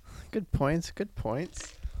 Good points.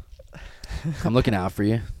 I'm looking out for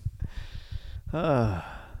you.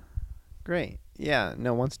 Great. Yeah,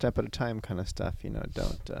 no, one step at a time kind of stuff,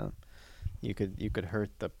 don't you could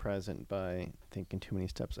hurt the present by thinking too many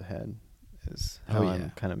steps ahead is how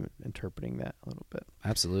I'm kind of interpreting that a little bit.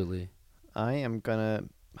 Absolutely. I am going to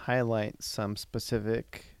highlight some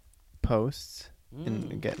specific posts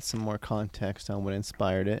and get some more context on what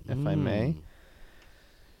inspired it, if I may.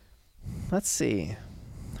 Let's see.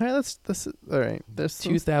 All right, This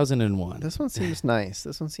 2001. This one seems nice.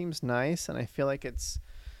 And I feel like it's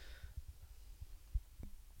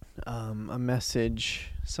a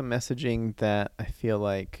message, some messaging that I feel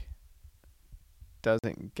like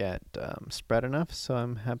doesn't get spread enough. So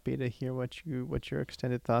I'm happy to hear what your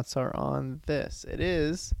extended thoughts are on this. It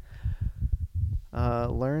is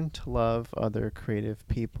learn to love other creative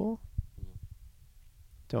people.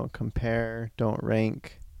 Don't compare, don't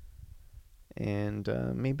rank, and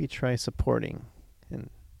maybe try supporting. And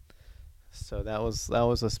so that was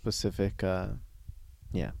a specific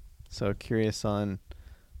So curious on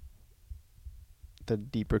the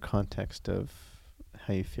deeper context of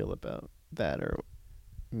how you feel about that, or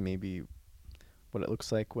maybe what it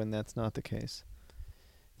looks like when that's not the case.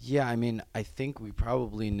 Yeah, I mean, I think we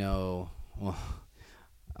probably know,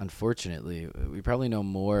 unfortunately, we probably know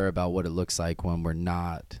more about what it looks like when we're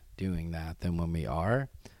not doing that than when we are.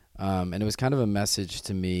 And it was kind of a message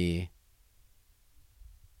to me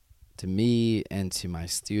and to my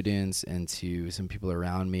students and to some people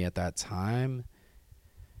around me at that time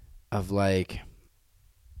of like,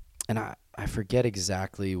 and I forget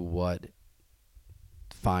exactly what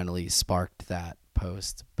finally sparked that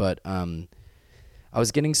post, but I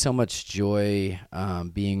was getting so much joy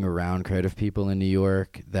being around creative people in New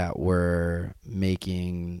York that were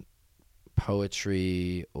making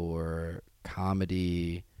poetry or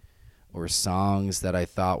comedy or songs that I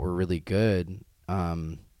thought were really good.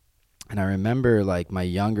 And I remember like my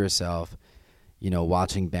younger self,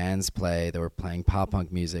 watching bands play that were playing pop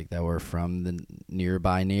punk music that were from the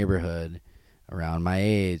nearby neighborhood around my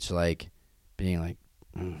age, like being like,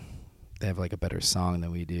 they have like a better song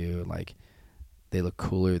than we do. Like, they look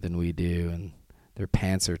cooler than we do, and their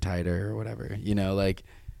pants are tighter or whatever. Like,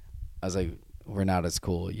 I was like, we're not as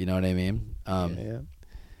cool. You know what I mean? Yeah.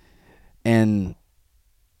 And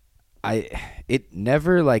I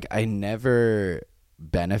never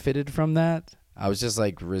benefited from that. I was just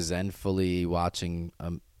like resentfully watching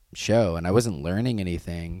a show, and I wasn't learning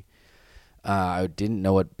anything. I didn't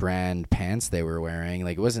know what brand pants they were wearing.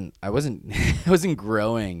 Like, I wasn't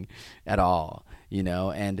growing at all,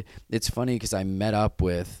 and it's funny because I met up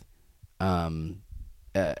with a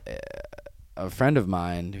friend of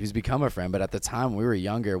mine who's become a friend, but at the time we were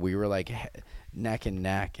younger, we were like neck and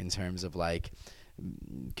neck in terms of like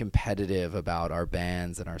competitive about our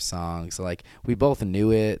bands and our songs. So like we both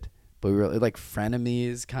knew it, but we were like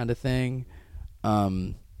frenemies kind of thing.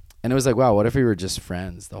 And it was like, wow, what if we were just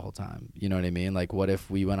friends the whole time? You know what I mean? Like, what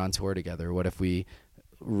if we went on tour together? What if we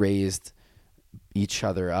raised each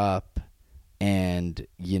other up and,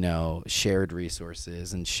 shared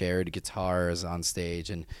resources and shared guitars on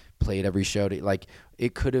stage and played every show? Like,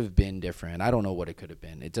 it could have been different. I don't know what it could have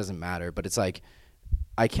been. It doesn't matter. But it's like,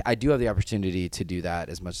 I do have the opportunity to do that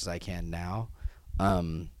as much as I can now.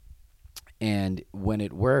 And when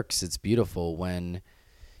it works, it's beautiful. When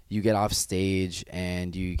you get off stage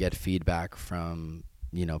and you get feedback from,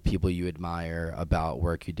 people you admire about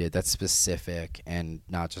work you did that's specific and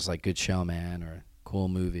not just like good show, man, or cool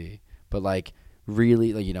movie, but like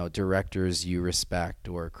really, like, directors you respect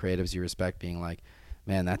or creatives you respect being like,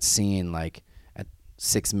 man, that scene, like at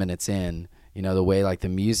 6 minutes in, the way like the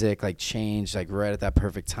music like changed like right at that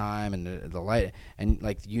perfect time and the light, and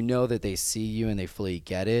like, that they see you and they fully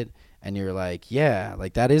get it. And you're like, yeah,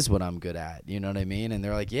 like that is what I'm good at. You know what I mean? And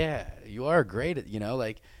they're like, yeah, you are great at,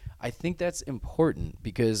 like, I think that's important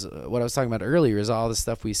because what I was talking about earlier is all the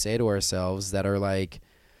stuff we say to ourselves that are like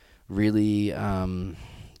really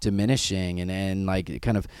diminishing and like it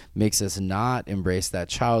kind of makes us not embrace that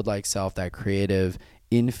childlike self, that creative,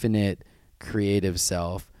 infinite creative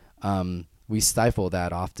self. We stifle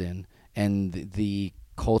that often. And the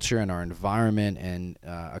culture and our environment and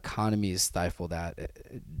economies stifle that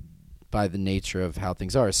by the nature of how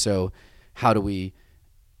things are. So how do we,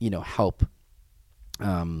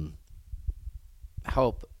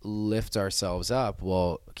 help lift ourselves up?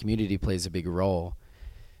 Well, community plays a big role.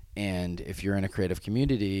 And if you're in a creative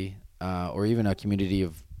community or even a community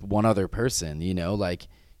of one other person, like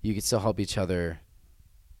you can still help each other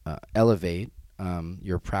elevate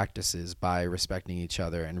your practices by respecting each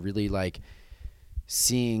other and really like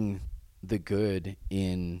seeing the good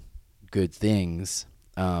in good things.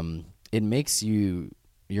 It makes your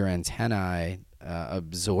antennae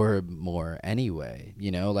absorb more anyway,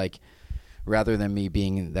 like rather than me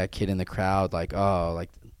being that kid in the crowd like, oh, like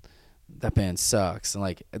that band sucks, and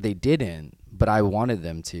like they didn't, but I wanted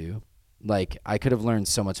them to. Like I could have learned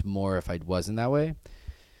so much more if I wasn't that way.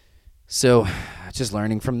 So just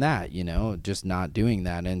learning from that, just not doing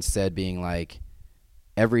that, and instead being like,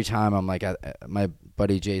 every time I'm like, my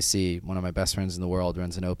buddy JC, one of my best friends in the world,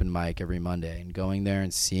 runs an open mic every Monday, and going there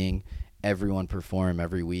and seeing everyone perform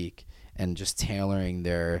every week and just tailoring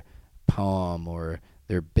their poem or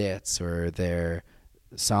their bits or their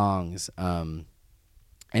songs, and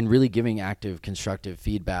really giving active, constructive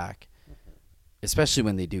feedback, especially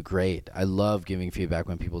when they do great. I love giving feedback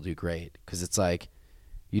when people do great because it's like,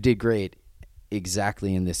 you did great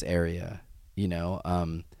exactly in this area,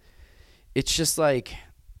 It's just like,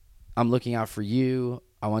 I'm looking out for you.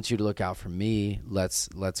 I want you to look out for me. Let's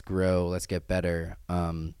grow. Let's get better.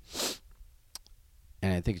 And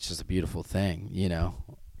I think it's just a beautiful thing,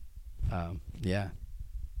 Yeah.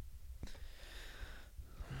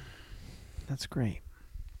 That's great.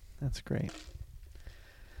 That's great.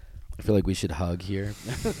 I feel like we should hug here.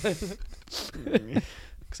 Because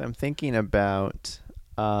I'm thinking about,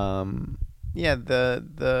 the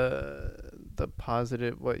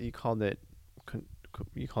positive, what you called it,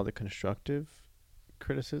 you called it constructive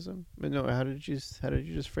criticism? No, how did you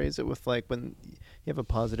just phrase it with like when you have a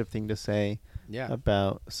positive thing to say Yeah.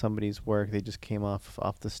 about somebody's work, they just came off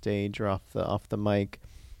the stage or off the mic,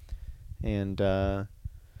 and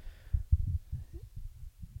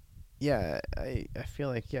yeah, I feel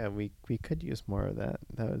like yeah we could use more of that.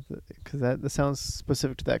 That was because that sounds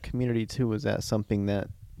specific to that community too. Was that something that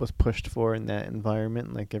was pushed for in that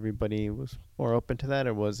environment? Like everybody was more open to that,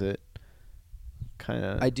 or was it kind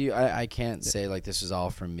of? I can't say like this is all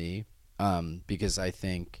from me, because I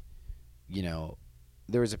think,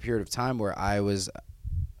 there was a period of time where I'm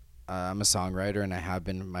a songwriter and I have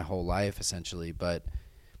been my whole life essentially, but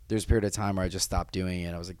there's a period of time where I just stopped doing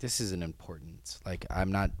it. I was like, this isn't important. Like,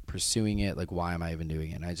 I'm not pursuing it. Like, why am I even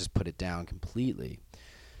doing it? And I just put it down completely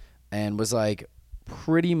and was like,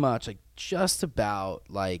 pretty much like just about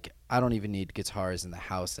like, I don't even need guitars in the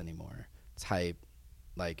house anymore type.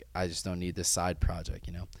 Like, I just don't need this side project,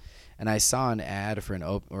 And I saw an ad for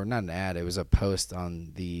or not an ad, it was a post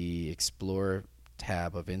on the Explore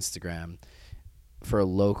tab of Instagram for a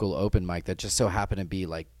local open mic that just so happened to be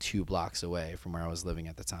like 2 blocks away from where I was living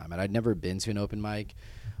at the time. And I'd never been to an open mic.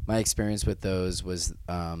 My experience with those was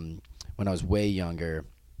when I was way younger,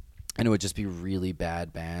 and it would just be really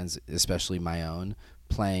bad bands, especially my own,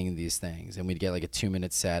 playing these things. And we'd get like a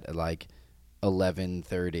 2-minute set at like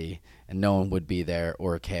 11:30, and no one would be there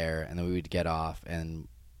or care, and then we would get off, and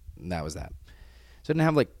that was that. So I didn't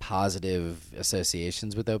have like positive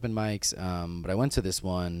associations with open mics, but I went to this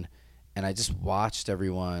one, and I just watched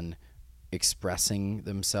everyone expressing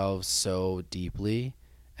themselves so deeply,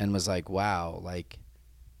 and was like, wow, like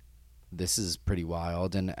this is pretty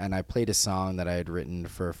wild. And I played a song that I had written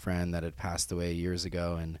for a friend that had passed away years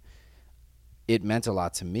ago, and it meant a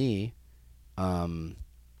lot to me. And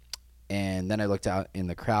then I looked out in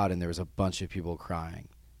the crowd, and there was a bunch of people crying.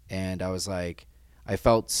 And I was like, I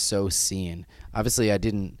felt so seen. Obviously,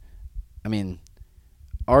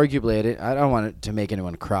 arguably, I don't want it to make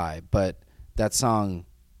anyone cry, but that song,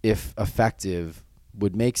 if effective,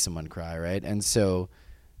 would make someone cry, right? And so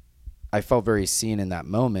I felt very seen in that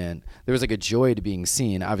moment. There was like a joy to being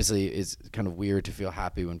seen. Obviously, it's kind of weird to feel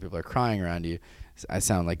happy when people are crying around you. I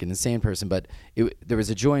sound like an insane person, but there was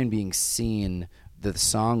a joy in being seen. The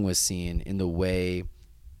song was seen in the way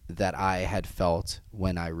that I had felt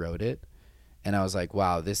when I wrote it. And I was like,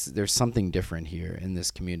 wow, there's something different here in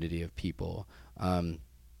this community of people. And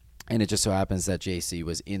it just so happens that JC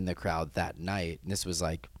was in the crowd that night. And this was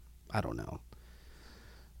like, I don't know,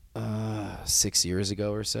 6 years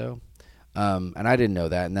ago or so. And I didn't know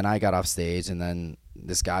that. And then I got off stage, and then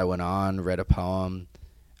this guy went on, read a poem.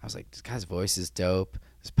 I was like, this guy's voice is dope.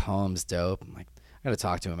 This poem's dope. I'm like, I got to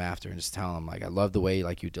talk to him after and just tell him, like, I love the way,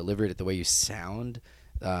 like, you delivered it, the way you sound.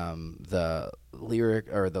 The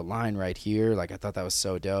lyric or the line right here, like, I thought that was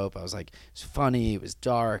so dope. I was like, it's funny. It was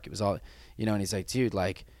dark. It was all, and he's like, dude,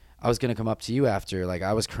 like, I was going to come up to you after. Like,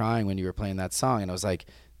 I was crying when you were playing that song. And I was like,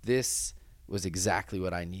 this was exactly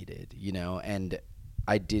what I needed, and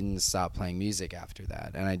I didn't stop playing music after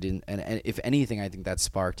that. And I didn't, and if anything, I think that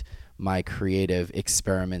sparked my creative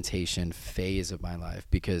experimentation phase of my life,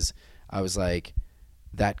 because I was like,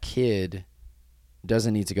 that kid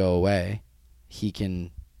doesn't need to go away. He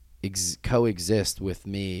can coexist with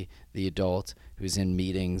me, the adult who's in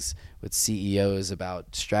meetings with CEOs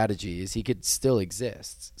about strategies. He could still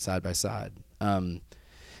exist side by side, and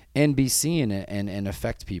be seen and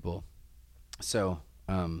affect people. So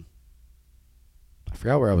I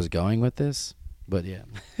forgot where I was going with this, but yeah.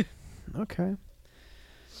 Okay.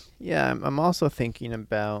 Yeah, I'm also thinking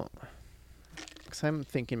about, because I'm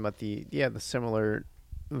thinking about the similar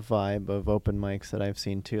vibe of open mics that I've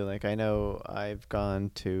seen too. Like, I know I've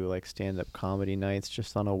gone to like stand-up comedy nights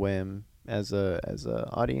just on a whim as a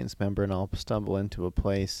audience member, and I'll stumble into a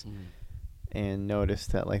place and notice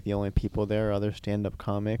that like the only people there are other stand-up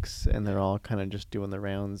comics, and they're all kind of just doing the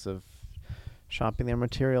rounds of shopping their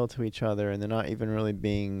material to each other, and they're not even really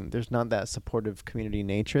there's not that supportive community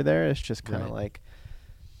nature there. It's just kind of Right.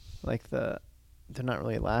 like they're not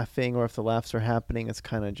really laughing, or if the laughs are happening, it's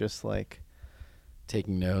kind of just like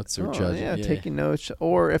Taking notes or judging. Yeah, taking notes,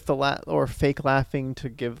 or if or fake laughing to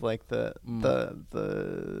give like the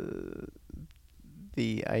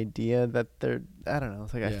idea that they're, I don't know.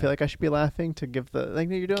 It's like, I feel like I should be laughing to give the, like,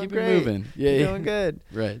 no, you're doing Keep great. it moving. Yeah, you're doing good.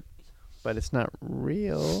 Right. But it's not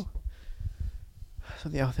real. So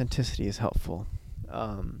the authenticity is helpful.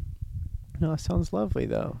 No, it sounds lovely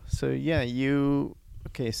though. So yeah, you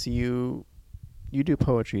do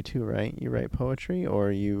poetry too, right? You write poetry,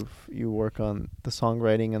 or you work on the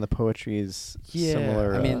songwriting and the poetry is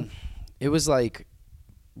similar. I mean, it was like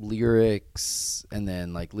lyrics, and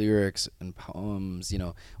then like lyrics and poems.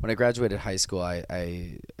 When I graduated high school,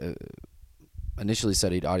 I initially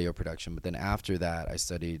studied audio production, but then after that I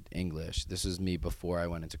studied English. This was me before I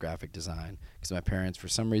went into graphic design, because my parents for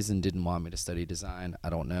some reason didn't want me to study design. I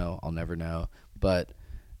don't know, I'll never know, but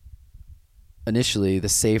initially the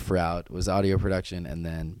safe route was audio production and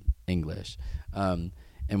then English.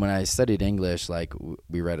 And when I studied English, like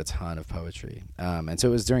we read a ton of poetry, and so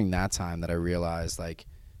it was during that time that I realized like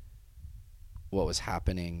what was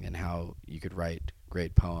happening and how you could write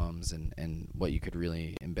great poems, and what you could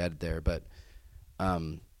really embed there. But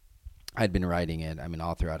I'd been writing it,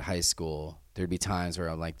 all throughout high school. There'd be times where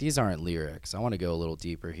I'm like, these aren't lyrics. I want to go a little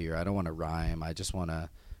deeper here. I don't want to rhyme. I just want to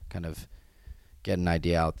kind of get an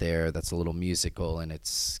idea out there that's a little musical in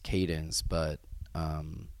its cadence, but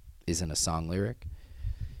isn't a song lyric.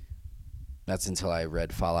 That's until I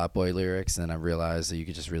read Fall Out Boy lyrics, and then I realized that you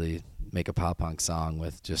could just really make a pop punk song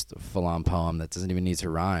with just a full-on poem that doesn't even need to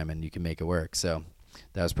rhyme, and you can make it work. So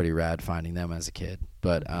that was pretty rad finding them as a kid.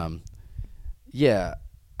 But yeah,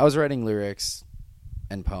 I was writing lyrics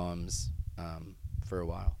and poems for a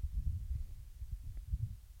while.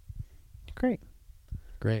 Great.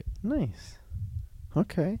 Nice.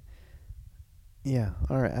 Okay. Yeah.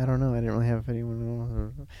 All right. I don't know. I didn't really have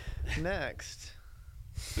anyone. Next.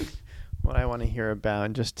 What I want to hear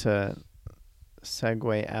about, just to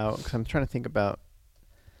segue out, because I'm trying to think about.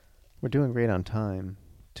 We're doing great on time,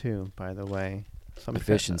 too, by the way. So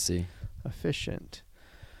Efficiency. Efficient.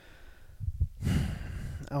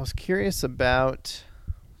 I was curious about.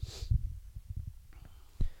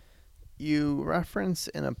 You reference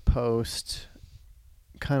in a post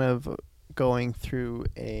kind of going through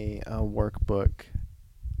a workbook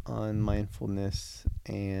on mindfulness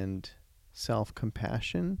and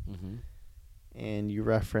self-compassion. Mm-hmm. And you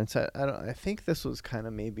reference, I think this was kind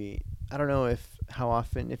of maybe, I don't know how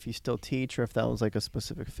often, if you still teach, or if that was like a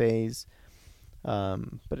specific phase.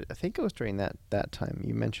 But I think it was during that time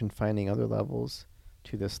you mentioned finding other levels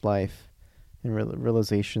to this life and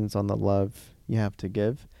realizations on the love you have to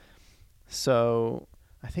give. So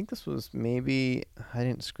I think this was maybe, I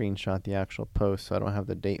didn't screenshot the actual post, so I don't have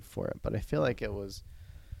the date for it, but I feel like it was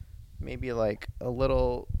maybe like a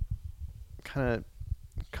little kind of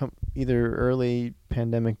either early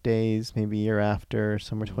pandemic days, maybe year after,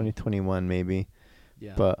 summer 2021 maybe.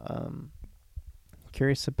 Yeah. But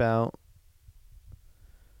curious about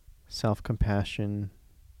self-compassion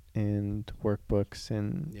and workbooks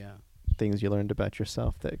and things you learned about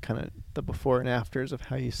yourself, that kind of the before and afters of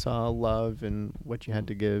how you saw love and what you had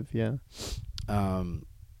to give. Yeah.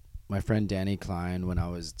 My friend Danny Klein, when I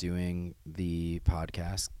was doing the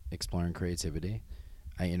podcast Exploring Creativity,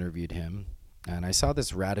 I interviewed him, and I saw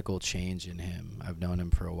this radical change in him. I've known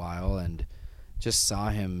him for a while and just saw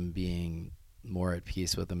him being more at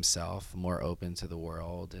peace with himself, more open to the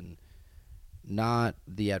world, and not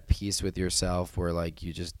the at peace with yourself where like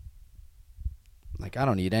you just like, I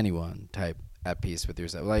don't need anyone type at peace with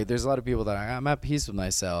yourself. Like there's a lot of people that I'm at peace with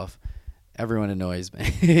myself. Everyone annoys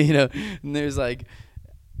me, and there's like,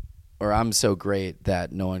 or I'm so great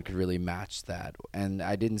that no one could really match that. And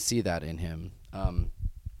I didn't see that in him.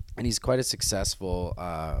 And he's quite a successful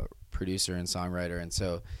producer and songwriter. And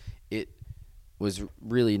so it was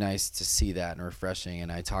really nice to see that and refreshing.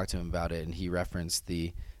 And I talked to him about it, and he referenced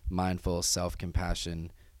the Mindful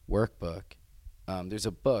Self-Compassion workbook. There's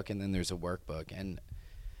a book and then there's a workbook. And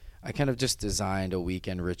I kind of just designed a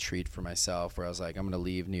weekend retreat for myself where I was like, I'm going to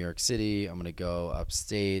leave New York City. I'm going to go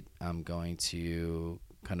upstate. I'm going to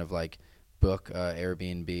kind of like book a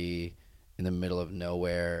Airbnb in the middle of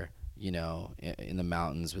nowhere, in the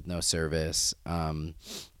mountains with no service.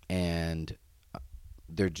 And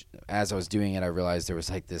there, as I was doing it, I realized there was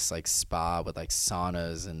like this like spa with like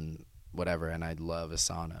saunas and whatever, and I love a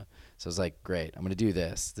sauna. So I was like, great, I'm going to do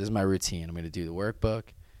this. This is my routine. I'm going to do the workbook,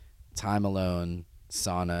 time alone,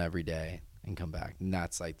 sauna every day, and come back. And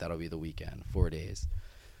that'll be the weekend, 4 days.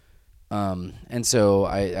 And so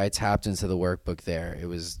I tapped into the workbook there. It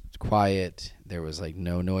was quiet. There was like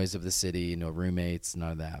no noise of the city, no roommates,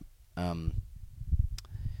 none of that.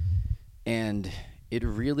 And it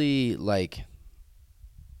really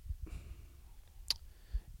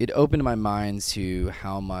it opened my mind to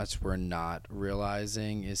how much we're not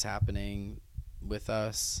realizing is happening with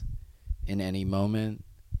us in any moment.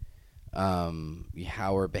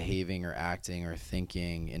 How we're behaving or acting or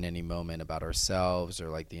thinking in any moment about ourselves or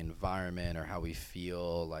like the environment or how we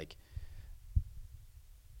feel. Like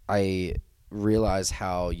I realize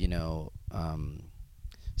how,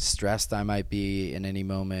 stressed I might be in any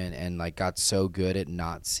moment, and like got so good at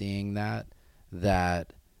not seeing that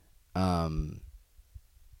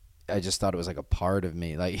I just thought it was like a part of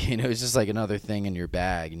me. Like, it's just like another thing in your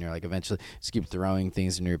bag, and you're like eventually just keep throwing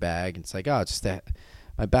things in your bag, and it's like, oh, it's just that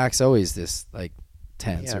my back's always this like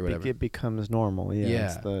tense or whatever. It becomes normal.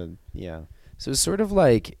 Yeah. So it's sort of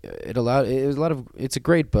like it's a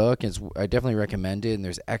great book. I definitely recommend it. And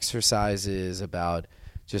there's exercises about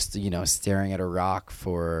just, staring at a rock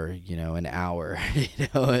for, an hour,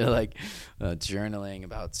 and like journaling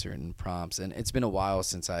about certain prompts. And it's been a while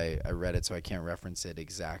since I read it, so I can't reference it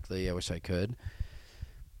exactly. I wish I could.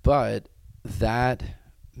 But that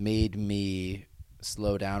made me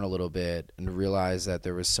slow down a little bit and realize that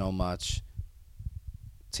there was so much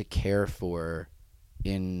to care for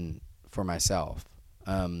myself.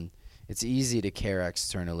 It's easy to care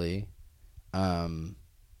externally.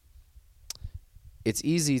 It's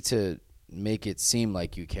easy to make it seem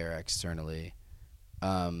like you care externally.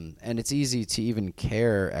 And it's easy to even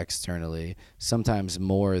care externally, sometimes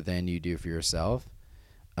more than you do for yourself.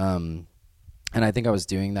 And I think I was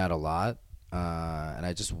doing that a lot. And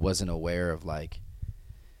I just wasn't aware of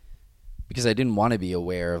because I didn't want to be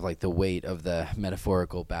aware of the weight of the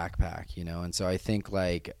metaphorical backpack, And so I think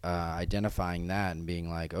identifying that and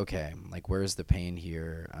being like, okay, where's the pain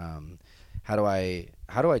here? How do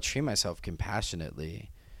I treat myself compassionately?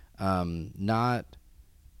 Not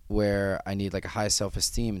where I need a high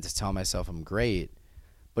self-esteem to tell myself I'm great,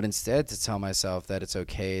 but instead to tell myself that it's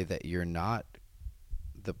okay that you're not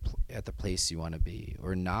at the place you want to be,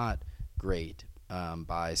 or not great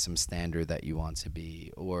by some standard that you want to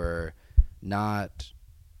be, or not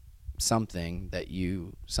something that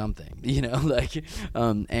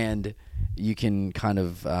and you can kind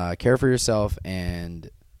of care for yourself and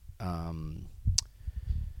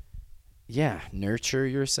nurture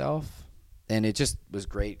yourself. And it just was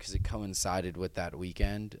great because it coincided with that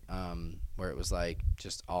weekend where it was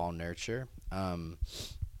just all nurture, from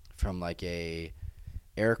a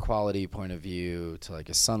air quality point of view to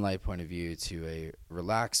a sunlight point of view to a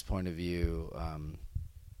relaxed point of view,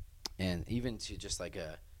 and even to just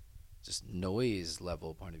a just noise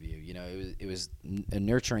level point of view. It was a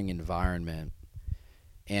nurturing environment,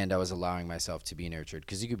 and I was allowing myself to be nurtured,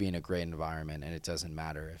 because you could be in a great environment and it doesn't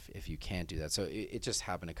matter if you can't do that. So it just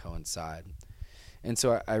happened to coincide. And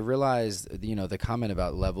so I realized, the comment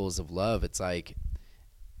about levels of love, it's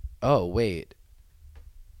oh, wait,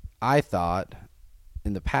 I thought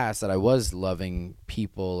in the past that I was loving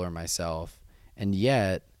people or myself, and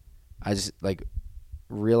yet I just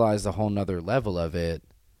realized a whole nother level of it.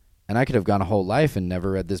 And I could have gone a whole life and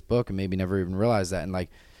never read this book and maybe never even realized that. And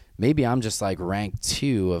maybe I'm just rank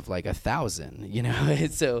 2 of 1,000,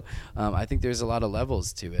 And so I think there's a lot of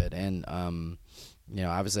levels to it. And,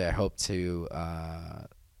 obviously I hope to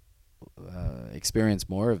experience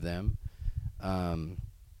more of them.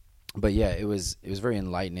 But yeah, it was very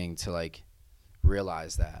enlightening to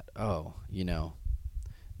realize that, oh,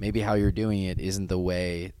 maybe how you're doing it isn't the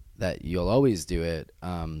way that you'll always do it.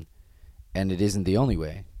 And it isn't the only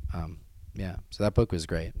way. So that book was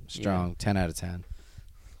great. Strong, 10 out of 10.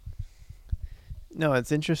 No,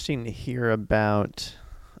 it's interesting to hear about,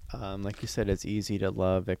 like you said, it's easy to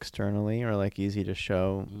love externally, or easy to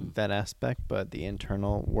show that aspect, but the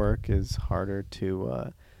internal work is harder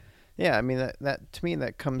to, I mean, that to me,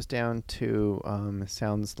 that comes down to,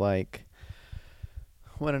 sounds like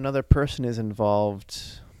when another person is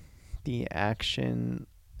involved, the action,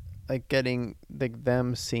 getting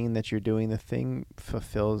them seeing that you're doing the thing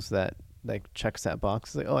fulfills that, checks that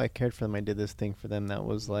box. It's oh, I cared for them. I did this thing for them. That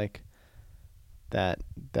was that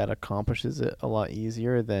accomplishes it a lot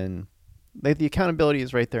easier than the accountability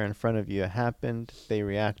is right there in front of you. It happened. They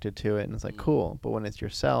reacted to it, and it's cool. But when it's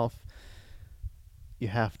yourself, you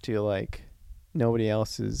have to nobody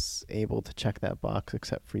else is able to check that box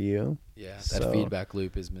except for you. Yeah, that feedback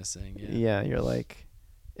loop is missing. Yeah, you're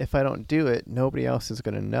if I don't do it, nobody else is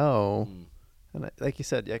going to know. And like you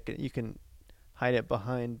said, you can hide it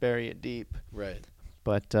behind, bury it deep. Right.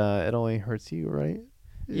 But it only hurts you, right?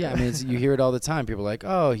 Yeah, I mean, you hear it all the time. People are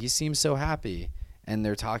oh, he seems so happy. And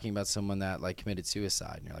they're talking about someone that committed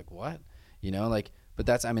suicide. And you're what? But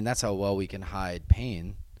that's how well we can hide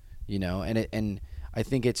pain, and I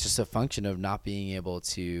think it's just a function of not being able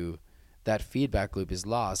to, that feedback loop is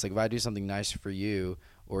lost. If I do something nice for you,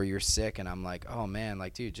 or you're sick and I'm oh man,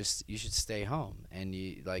 dude, just, you should stay home. And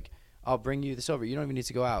you I'll bring you this over. You don't even need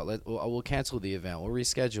to go out. We'll cancel the event. We'll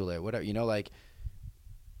reschedule it. Whatever,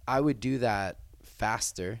 I would do that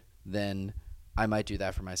faster than I might do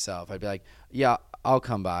that for myself. I'd be yeah, I'll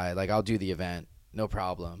come by. I'll do the event. No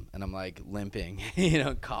problem. And I'm limping,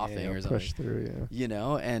 coughing or something. Push through,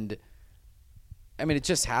 and I mean, it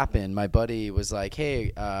just happened. My buddy was like,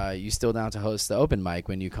 hey, you still down to host the open mic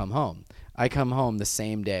when you come home? I come home the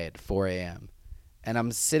same day at 4 a.m. And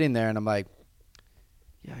I'm sitting there and I'm like,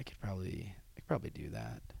 yeah, I could probably do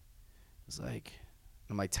that. It's like,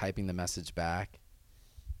 I'm like typing the message back.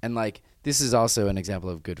 And like, this is also an example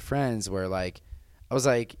of good friends where like, I was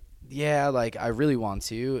like, yeah, like I really want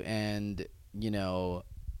to. And, you know,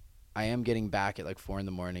 I am getting back at like 4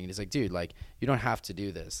 a.m. And he's like, dude, like you don't have to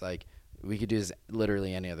do this. Like we could do this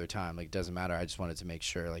literally any other time. Like it doesn't matter. I just wanted to make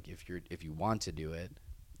sure like if you want to do it,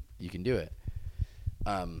 you can do it.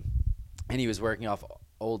 And he was working off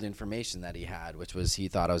old information that he had, which was he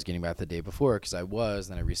thought I was getting back the day before because I was.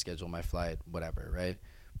 Then I rescheduled my flight, whatever, right?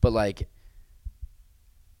 But like,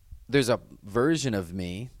 there's a version of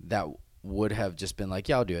me that would have just been like,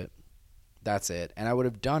 yeah, I'll do it. That's it. And I would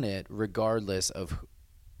have done it regardless of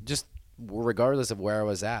where I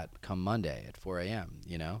was at come Monday at 4 a.m.,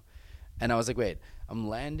 you know? And I was like, wait, I'm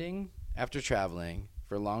landing after traveling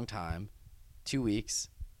for a long time, 2 weeks,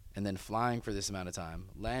 and then flying for this amount of time,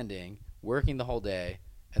 landing, working the whole day,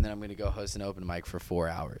 and then I'm going to go host an open mic for 4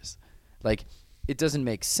 hours. Like, it doesn't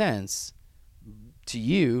make sense to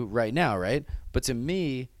you right now, right? But to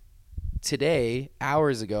me, today,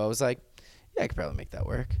 hours ago, I was like, yeah, I could probably make that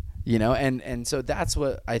work, you know? And so that's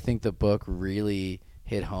what I think the book really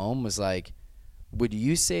hit home was like, would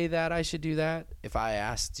you say that I should do that? If I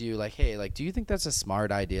asked you, like, hey, like, do you think that's a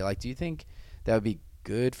smart idea? Like, do you think that would be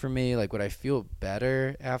good for me? Like, would I feel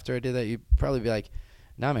better after I did that? You'd probably be like,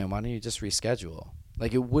 nah, man, why don't you just reschedule?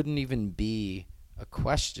 Like, it wouldn't even be a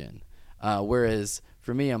question. Whereas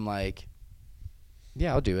for me, I'm like,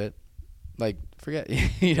 yeah, I'll do it. Like, forget,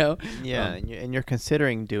 you know? Yeah, and you're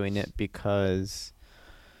considering doing it because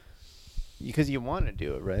you want to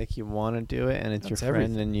do it, right? Like you want to do it, and it's your friend,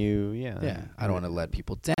 everything. and Yeah, I don't want to let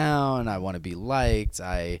people down. I want to be liked.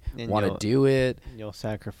 I And want to do it. You'll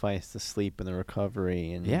sacrifice the sleep and the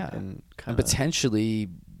recovery, and and potentially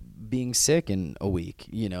being sick in a week,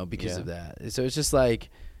 you know, because of that. So it's just like,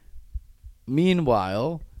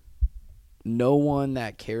 meanwhile, no one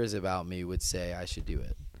that cares about me would say I should do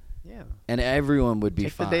it. Yeah. And everyone would be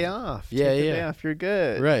fine. Take the day off. Yeah, Take the day off. You're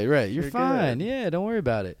good. Right. You're fine. Good. Yeah, don't worry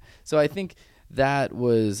about it. So I think that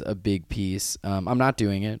was a big piece. I'm not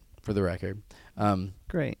doing it, for the record.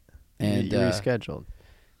 Great. And you rescheduled.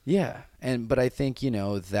 Yeah. But I think, you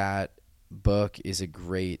know, that book is a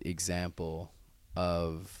great example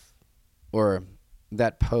of, or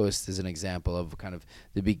that post is an example of kind of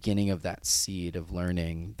the beginning of that seed of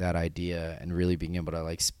learning that idea and really being able to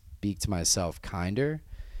like speak to myself kinder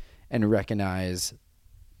and recognize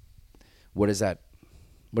what does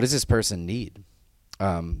this person need?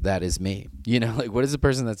 That is me, you know, like what does the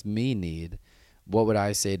person that's me need? What would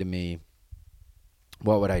I say to me?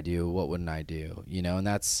 What would I do? What wouldn't I do? You know, and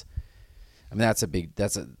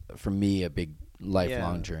for me, a big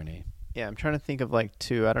lifelong journey. Yeah. I'm trying to think of like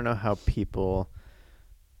too, I don't know how people,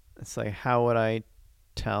 it's like, how would I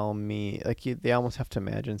tell me, like they almost have to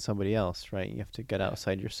imagine somebody else, right? You have to get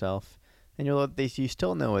outside yourself. And you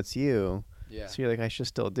still know it's you. Yeah. So you're like, I should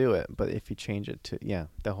still do it. But if you change it to,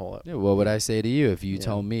 the whole. Yeah, what would I say to you if you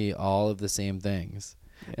told me all of the same things?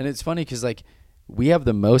 Yeah. And it's funny because, like, we have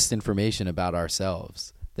the most information about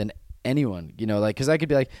ourselves than anyone, you know, like, because I could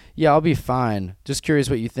be like, yeah, I'll be fine. Just curious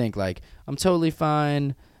what you think. Like, I'm totally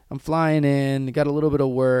fine. I'm flying in, got a little bit of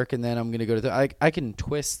work, and then I'm going to go to I can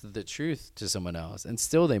twist the truth to someone else, and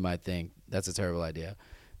still they might think that's a terrible idea.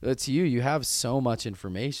 But to you have so much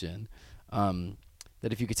information.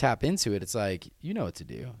 That if you could tap into it, it's like, you know what to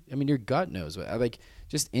do. I mean, your gut knows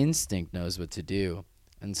just instinct knows what to do.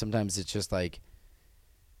 And sometimes it's just like,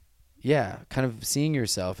 kind of seeing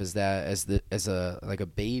yourself as a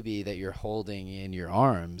baby that you're holding in your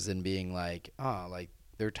arms and being like, oh, like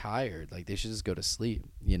they're tired. Like they should just go to sleep,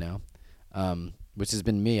 you know? Which has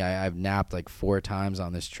been me. I've napped like 4 times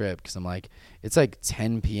on this trip because I'm like, it's like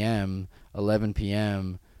 10 p.m., 11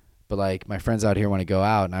 p.m., but like my friends out here want to go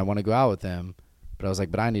out and I want to go out with them. But I was like,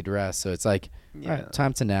 but I need to rest. So it's like, all right,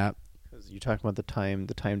 time to nap. Because you're talking about the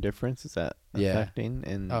time difference. Is that affecting?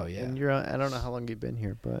 And and you're I don't know how long you've been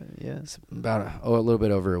here, but it's about a little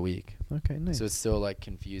bit over a week. Okay, nice. So it's still like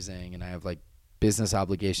confusing, and I have like business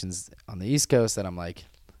obligations on the East Coast that I'm like,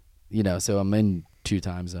 you know, so I'm in 2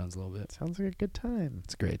 time zones a little bit. Sounds like a good time.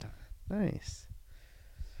 It's a great time. Nice.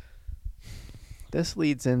 This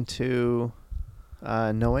leads into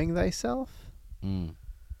knowing thyself.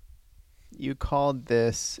 You called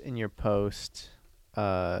this in your post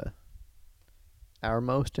our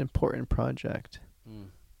most important project.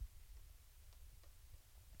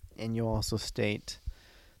 And you also state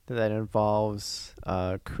that involves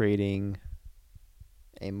creating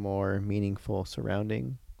a more meaningful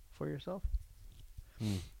surrounding for yourself.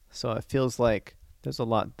 Hmm. So it feels like there's a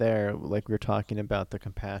lot there. Like we were talking about the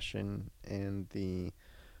compassion and the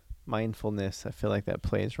mindfulness. I feel like that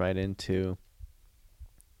plays right into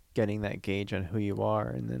getting that gauge on who you are.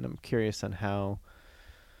 And then I'm curious on how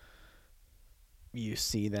you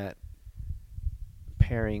see that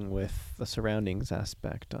pairing with the surroundings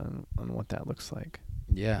aspect on what that looks like.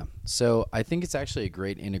 Yeah. So I think it's actually a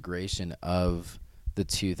great integration of the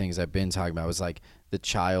two things I've been talking about. It was like the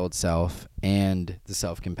child self and the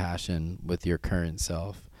self-compassion with your current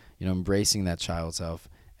self. You know, embracing that child self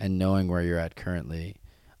and knowing where you're at currently.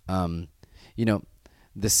 Um, you know,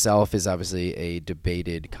 the self is obviously a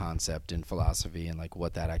debated concept in philosophy, and like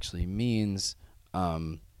what that actually means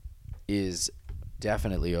is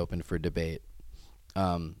definitely open for debate.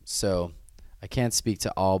 So I can't speak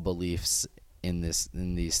to all beliefs in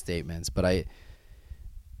these statements, but I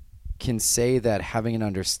can say that having an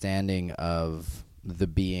understanding of the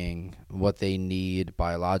being, what they need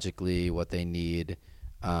biologically, what they need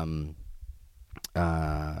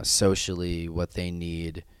socially, what they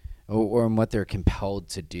need, or what they're compelled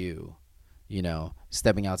to do. You know,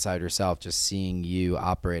 stepping outside yourself, just seeing you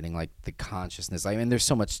operating, like the consciousness. I mean, there's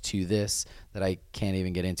so much to this that I can't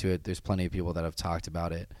even get into it. There's plenty of people that have talked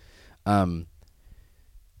about it.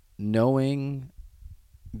 Knowing,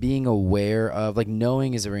 being aware of, like,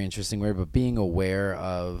 knowing is a very interesting word, but being aware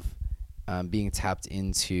of, being tapped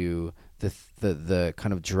into the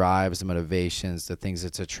kind of drives, the motivations, the things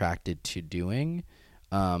it's attracted to doing,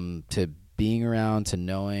 to being around, to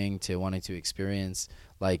knowing, to wanting to experience,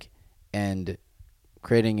 like, and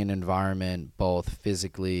creating an environment both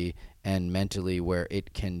physically and mentally where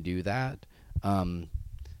it can do that,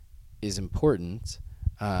 is important.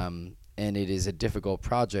 And it is a difficult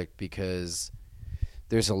project because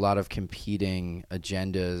there's a lot of competing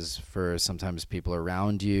agendas for sometimes people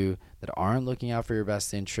around you that aren't looking out for your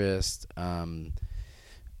best interest.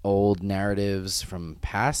 Old narratives from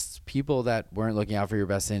past people that weren't looking out for your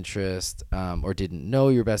best interest, or didn't know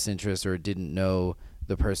your best interest, or didn't know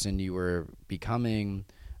the person you were becoming.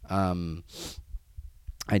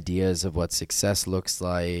 Ideas of what success looks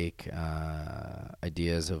like,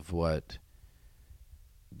 ideas of what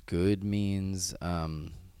good means,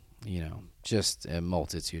 just a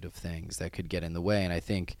multitude of things that could get in the way. And I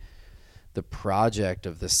think the project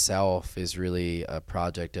of the self is really a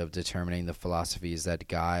project of determining the philosophies that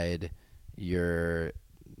guide your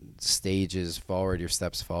stages forward, your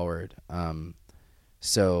steps forward.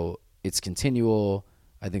 So it's continual.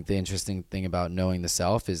 I think the interesting thing about knowing the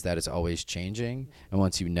self is that it's always changing. And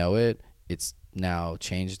once you know it, it's now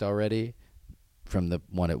changed already from the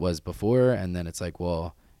one it was before. And then it's like,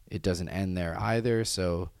 well, it doesn't end there either.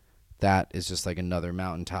 So that is just like another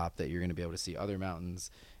mountaintop that you're going to be able to see other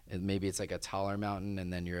mountains. And maybe it's like a taller mountain,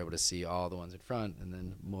 and then you're able to see all the ones in front, and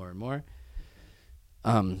then more and more.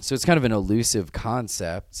 So it's kind of an elusive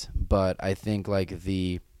concept, but I think like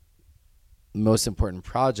the most important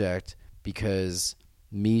project, because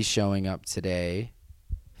me showing up today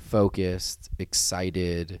focused,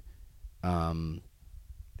 excited, and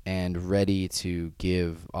ready to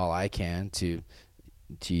give all I can to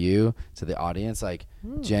you, to the audience, like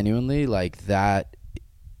genuinely, like that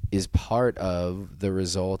is part of the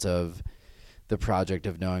result of the project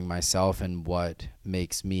of knowing myself and what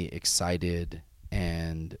makes me excited,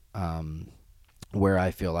 and where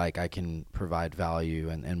I feel like I can provide value,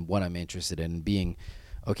 and what I'm interested in, being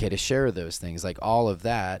okay to share those things. Like all of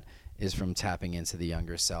that is from tapping into the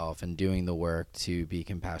younger self and doing the work to be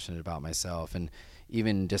compassionate about myself, and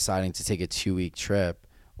even deciding to take a 2-week trip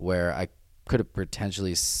where I could have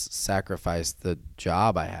potentially sacrificed the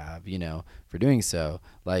job I have, for doing so.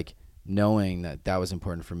 Like knowing that that was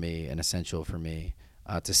important for me and essential for me,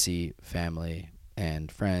 to see family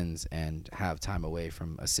and friends and have time away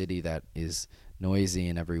from a city that is noisy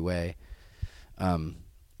in every way, then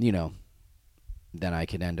I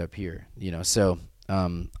could end up here, So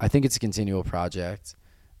I think it's a continual project.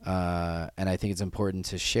 And I think it's important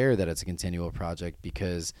to share that it's a continual project,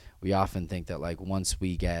 because we often think that like once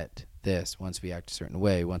we get this, once we act a certain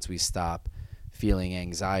way, once we stop feeling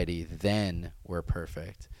anxiety, then we're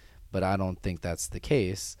perfect. But I don't think that's the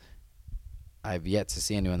case. I've yet to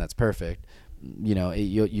see anyone that's perfect.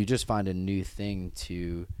 You just find a new thing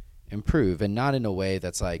to improve, and not in a way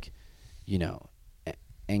that's like,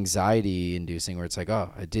 anxiety inducing, where it's like,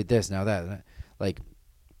 oh, I did this, now that, like,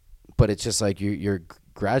 but it's just like you're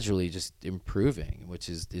gradually just improving, which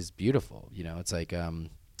is beautiful. It's like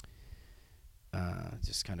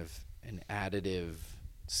just kind of an additive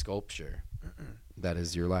sculpture that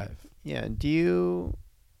is your life. Yeah. Do you,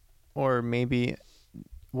 or maybe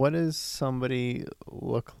what does somebody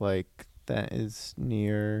look like that is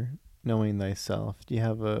near knowing thyself? Do you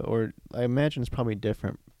have or I imagine it's probably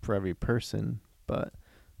different for every person, but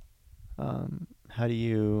how do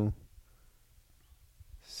you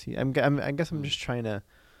see? I guess I'm just trying to.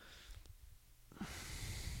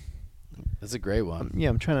 That's a great one. Yeah,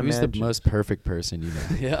 I'm trying to Who's the imagine. most perfect person you know?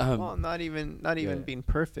 Yeah. Well, not even yeah. being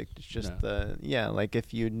perfect. It's just No. like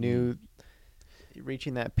if you knew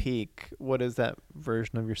reaching that peak, what does that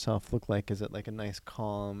version of yourself look like? Is it like a nice,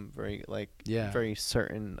 calm, Yeah. very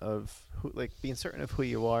certain of who, like being certain of who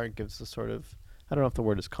you are gives a sort of, I don't know if the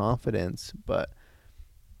word is confidence, but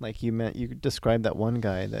like you described that one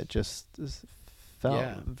guy that felt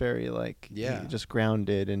Yeah. very like Yeah. just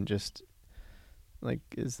grounded and just like,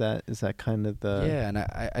 is that kind of the, Yeah, and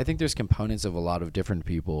I think there's components of a lot of different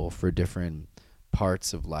people for different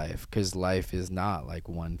parts of life, because life is not like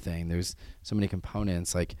one thing. There's so many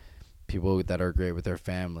components, like people that are great with their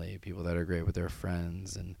family, people that are great with their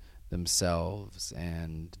friends and themselves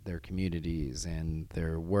and their communities and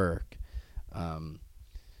their work, um,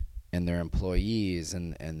 and their employees,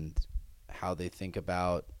 and how they think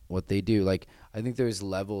about what they do. Like, I think there's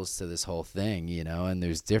levels to this whole thing, and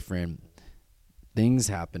there's different things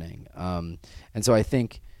happening. And so I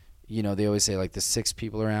think, they always say like the 6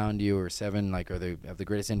 people around you or 7, like, they have the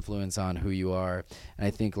greatest influence on who you are. And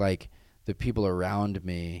I think like the people around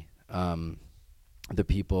me, the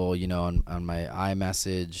people, on my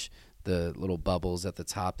iMessage, the little bubbles at the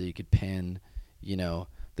top that you could pin,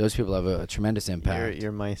 those people have a tremendous impact.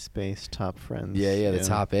 your MySpace top friends? Yeah, the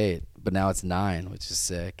top 8, but now it's 9, which is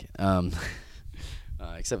sick.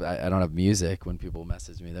 Except I don't have music when people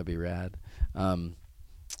message me. That'd be rad.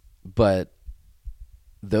 But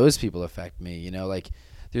those people affect me, like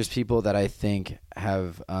there's people that I think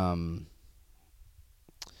have,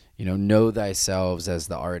 know thyself as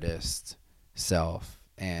the artist self.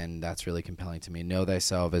 And that's really compelling to me. Know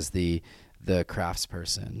thyself as the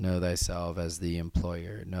craftsperson. Know thyself as the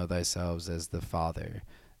employer. Know thyself as the father.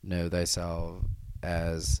 Know thyself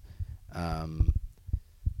as,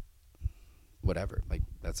 whatever. Like,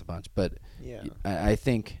 that's a bunch. But Yeah. I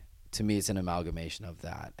think, to me, it's an amalgamation of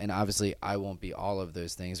that. And obviously, I won't be all of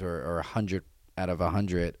those things, or 100 out of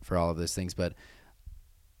 100 for all of those things. But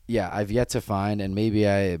yeah, I've yet to find, and maybe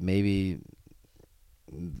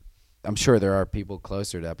I'm sure there are people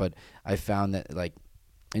closer to that, but I found that like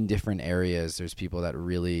in different areas, there's people that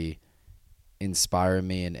really inspire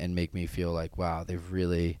me and make me feel like, wow,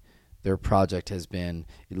 their project has been,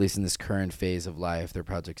 at least in this current phase of life, their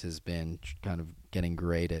project has been kind of getting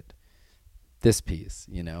great at this piece,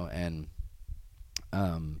 and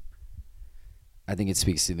I think it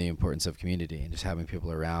speaks to the importance of community and just having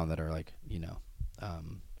people around that are like,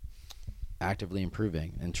 actively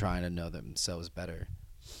improving and trying to know themselves better.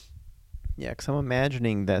 Yeah, because I'm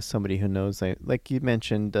imagining that somebody who knows, like you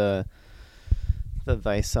mentioned, the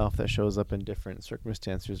thyself that shows up in different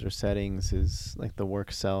circumstances or settings is like the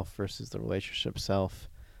work self versus the relationship self.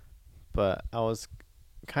 But I was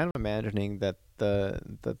kind of imagining that the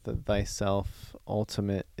thyself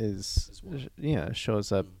ultimate is,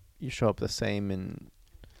 shows up. You show up the same,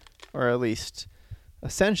 or at least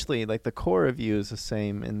essentially like the core of you is the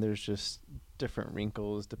same, and there's just different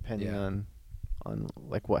wrinkles depending on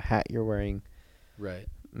like what hat you're wearing, right,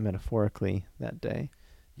 metaphorically that day.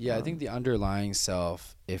 Yeah, I think the underlying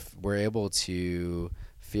self, if we're able to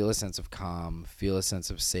feel a sense of calm, feel a sense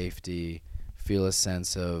of safety, feel a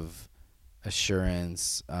sense of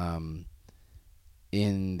assurance,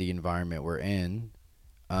 in the environment we're in,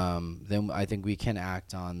 then I think we can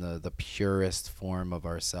act on the purest form of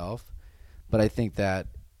ourself. But I think that,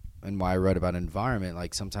 and why I wrote about environment,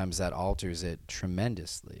 like sometimes that alters it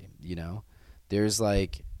tremendously. There's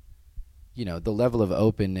like, the level of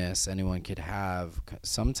openness anyone could have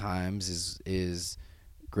sometimes is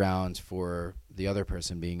grounds for the other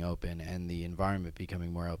person being open and the environment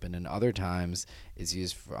becoming more open, and other times is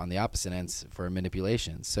used on the opposite ends for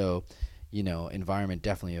manipulation. So, environment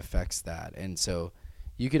definitely affects that. And so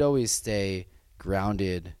you could always stay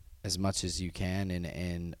grounded as much as you can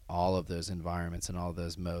in all of those environments and all of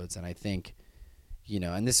those modes. And I think,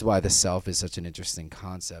 and this is why the self is such an interesting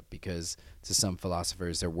concept, because to some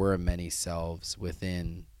philosophers, there were many selves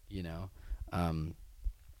within,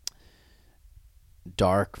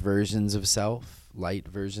 dark versions of self, light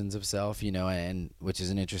versions of self, and which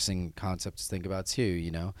is an interesting concept to think about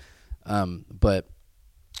too, but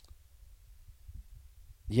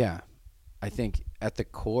yeah, I think at the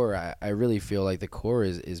core, I really feel like the core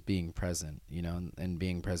is being present, and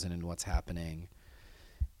being present in what's happening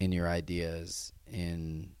in your ideas,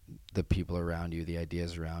 in the people around you, the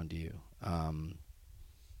ideas around you.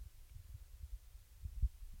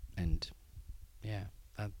 And yeah,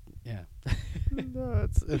 yeah. No,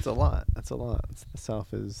 it's a lot. That's a lot.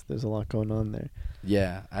 There's a lot going on there.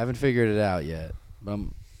 Yeah, I haven't figured it out yet, but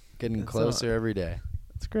I'm getting It's closer every day.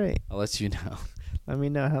 That's great. I'll let you know. Let me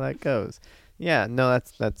know how that goes. Yeah, no,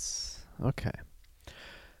 that's okay.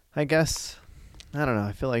 I guess I don't know.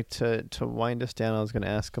 I feel like to wind us down, I was going to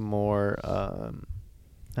ask a more. I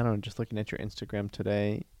don't know. Just looking at your Instagram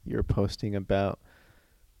today, you're posting about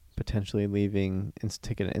potentially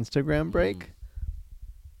taking an Instagram break,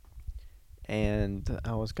 and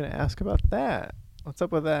I was going to ask about that. What's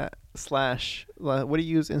up with that? What do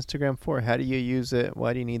you use Instagram for? How do you use it?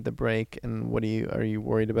 Why do you need the break? And are you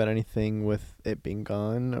worried about anything with it being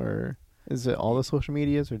gone, or is it all the social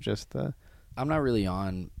medias, or just the? I'm not really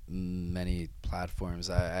on many platforms.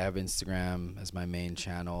 I have Instagram as my main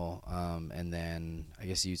channel, and then I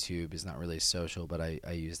guess YouTube is not really social, but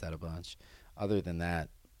I use that a bunch. Other than that,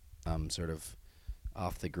 I'm sort of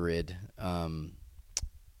off the grid.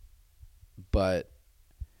 But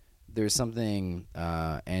there's something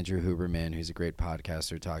Andrew Huberman, who's a great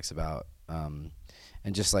podcaster, talks about, and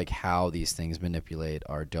just like how these things manipulate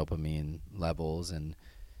our dopamine levels and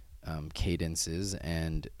cadences,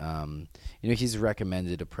 and he's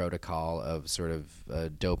recommended a protocol of sort of a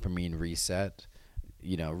dopamine reset,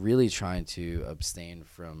 really trying to abstain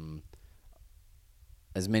from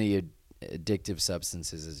as many addictive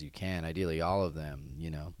substances as you can, ideally all of them,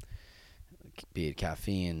 be it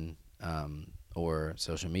caffeine, or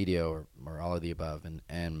social media, or all of the above,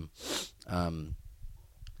 and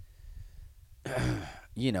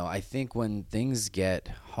I think when things get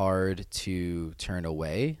hard to turn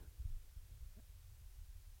away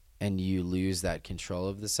and you lose that control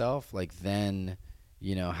of the self, like then,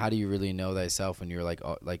 how do you really know thyself when you're like,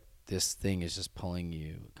 oh, like this thing is just pulling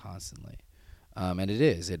you constantly? And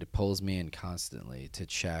it pulls me in constantly to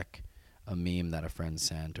check a meme that a friend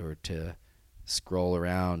sent, or to scroll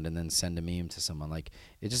around and then send a meme to someone. Like,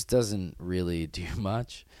 it just doesn't really do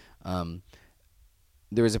much.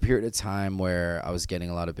 There was a period of time where I was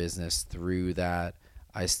getting a lot of business through that.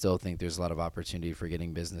 I still think there's a lot of opportunity for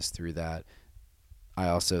getting business through that. I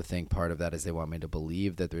also think part of that is they want me to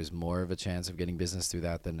believe that there's more of a chance of getting business through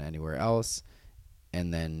that than anywhere else.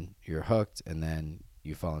 And then you're hooked, and then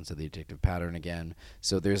you fall into the addictive pattern again.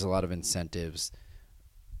 So there's a lot of incentives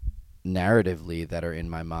narratively that are in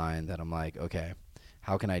my mind that I'm like, okay,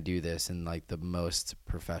 how can I do this in like the most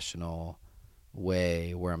professional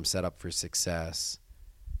way where I'm set up for success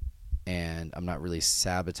and I'm not really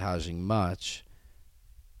sabotaging much,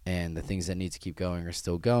 and the things that need to keep going are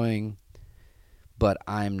still going, but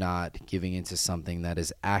I'm not giving into something that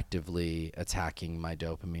is actively attacking my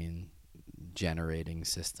dopamine generating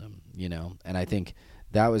system, And I think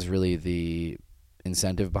that was really the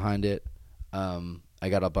incentive behind it. I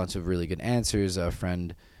got a bunch of really good answers. A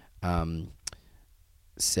friend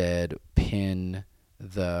said,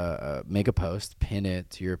 make a post, pin it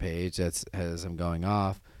to your page that's as I'm going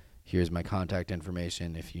off. Here's my contact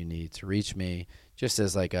information if you need to reach me, just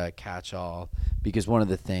as like a catch-all. Because one of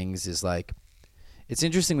the things is like, it's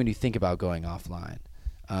interesting when you think about going offline.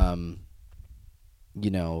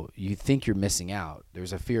 You think you're missing out.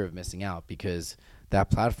 There's a fear of missing out because that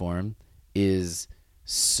platform is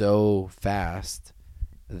so fast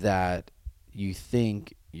that you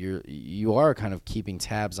think you are kind of keeping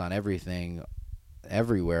tabs on everything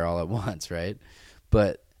everywhere all at once, right?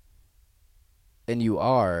 And you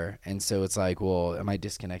are, and so it's like, well, am I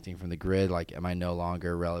disconnecting from the grid? Like, am I no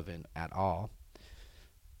longer relevant at all?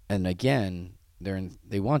 And again,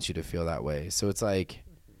 they want you to feel that way. So it's like,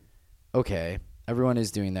 okay, everyone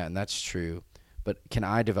is doing that, and that's true, but can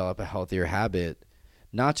I develop a healthier habit?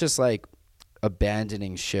 Not just like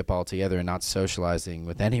abandoning ship altogether and not socializing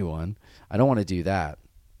with anyone. I don't want to do that.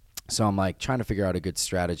 So I'm like trying to figure out a good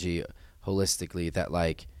strategy holistically that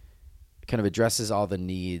like kind of addresses all the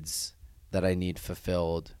needs that I need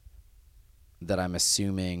fulfilled, that I'm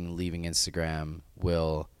assuming leaving Instagram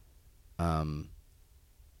will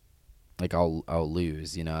like I'll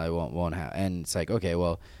lose, I won't have. And it's like, okay,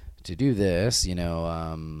 well, to do this, if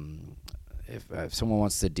someone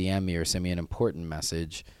wants to DM me or send me an important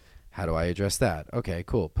message, how do I address that? Okay,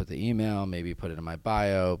 cool. Put the email, maybe put it in my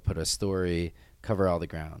bio, put a story, cover all the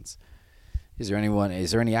grounds. Is there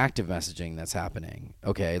any active messaging that's happening?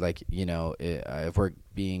 Okay, like, if we're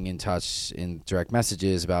being in touch in direct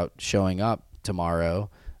messages about showing up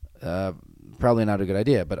tomorrow, probably not a good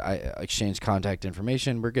idea, but I exchange contact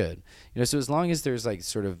information, we're good. So as long as there's like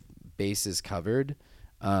sort of bases covered,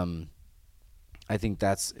 I think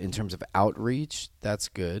that's, in terms of outreach, that's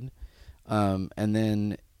good. And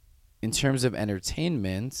then in terms of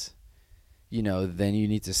entertainment, then you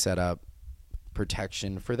need to set up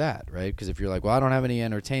protection for that, right? Because if you're like, well, I don't have any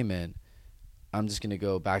entertainment, I'm just going to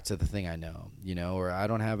go back to the thing I know, or I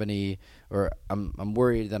don't have any, or I'm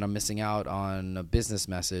worried that I'm missing out on a business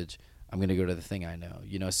message. I'm going to go to the thing I know,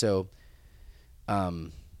 so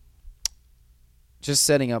just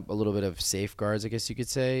setting up a little bit of safeguards, I guess you could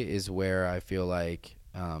say, is where I feel like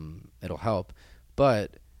it'll help.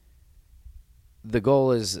 But the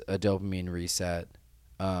goal is a dopamine reset,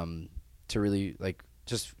 to really like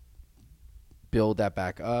just build that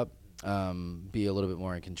back up, be a little bit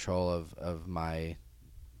more in control of my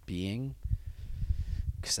being,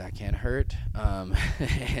 because that can't hurt.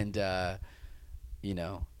 And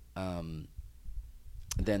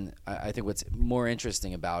then I think what's more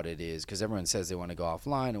interesting about it is, because everyone says they want to go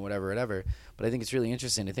offline and whatever, but I think it's really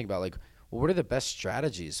interesting to think about, like, well, what are the best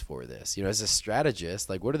strategies for this? As a strategist,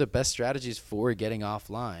 like, what are the best strategies for getting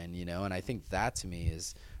offline? And I think that to me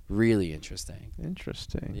is really interesting.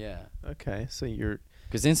 Interesting. Yeah. Okay, so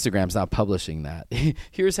because Instagram's not publishing that.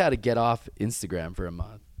 Here's how to get off Instagram for a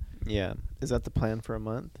month. Yeah. Is that the plan for a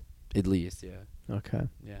month? At least, yeah. Okay.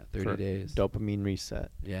 Yeah, 30 days. Dopamine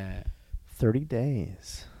reset. Yeah. 30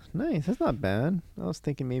 days. Nice. That's not bad. I was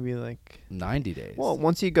thinking maybe like 90 days. Well,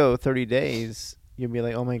 once you go 30 days, you'll be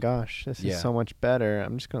like, oh my gosh, this is so much better.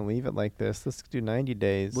 I'm just going to leave it like this. Let's do 90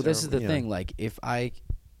 days. Well, this is the thing. Like, if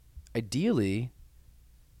ideally,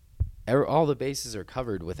 all the bases are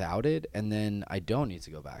covered without it, and then I don't need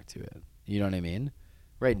to go back to it. You know what I mean?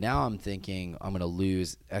 Right now, I'm thinking I'm going to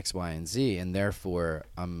lose X, Y, and Z, and therefore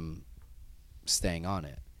I'm staying on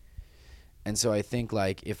it. And so I think,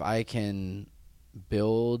 like, if I can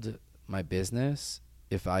build my business,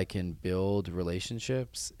 if I can build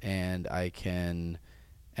relationships, and I can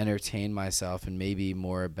entertain myself in maybe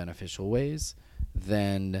more beneficial ways,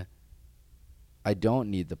 then I don't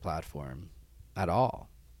need the platform at all.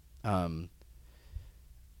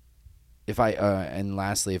 If I and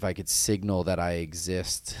lastly, if I could signal that I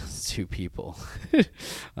exist to people,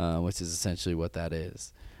 which is essentially what that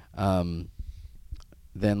is,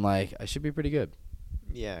 then, like, I should be pretty good.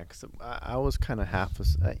 Yeah, because I was kind of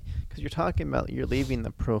because you're talking about you're leaving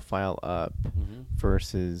the profile up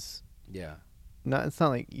versus it's not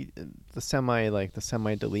like the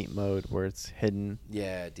semi delete mode where it's hidden.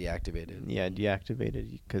 Yeah, deactivated. Yeah,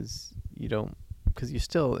 deactivated because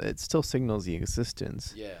it still signals the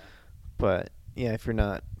existence. Yeah. But yeah, if you're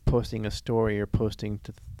not posting a story or posting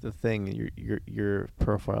to the thing, your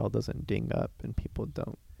profile doesn't ding up and people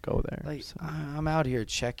don't go there. Like, so. I'm out here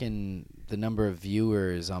checking the number of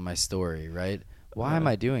viewers on my story, right? Why am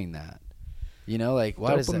I doing that? Like,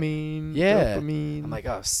 why does that? Yeah. Dopamine. I'm like,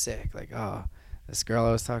 oh, sick. Like, oh, this girl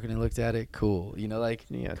I was talking to looked at it. Cool. Like,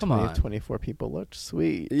 yeah, come on. 24 people looked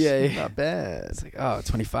sweet. Yeah. Not bad. It's like, oh,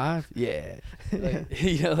 25? Yeah.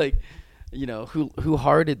 Like, who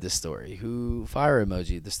hearted the story? Who fire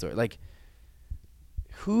emojied the story? Like,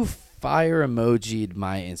 who fire emojied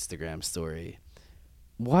my Instagram story?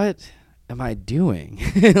 What am I doing?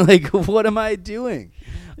 Like, what am I doing?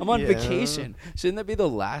 I'm on vacation. Shouldn't that be the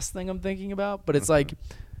last thing I'm thinking about? But it's like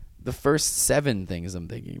the first 7 things I'm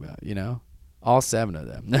thinking about, all 7 of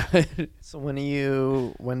them. So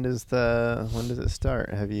when does it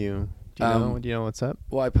start? Do you know what's up?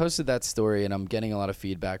 Well, I posted that story and I'm getting a lot of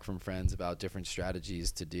feedback from friends about different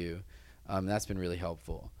strategies to do. That's been really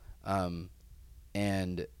helpful.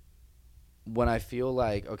 And when I feel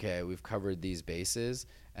like, okay, we've covered these bases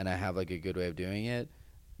and I have like a good way of doing it,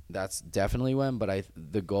 that's definitely when. But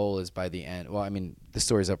the goal is by the end. Well, I mean, the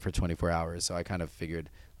story's up for 24 hours, so I kind of figured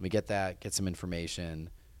let me get some information,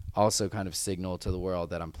 also kind of signal to the world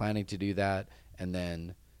that I'm planning to do that, and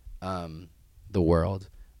then the world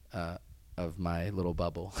of my little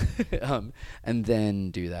bubble, and then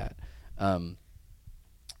do that.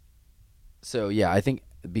 So yeah, I think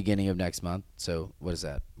beginning of next month. So what is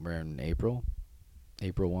that? We're in April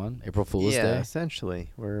 1, April Fool's Day. Yeah,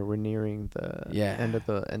 essentially, we're nearing the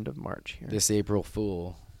end of March here. This April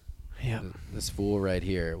Fool. Yeah. This fool right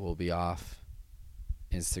here will be off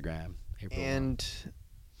Instagram. April 1.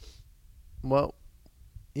 Well,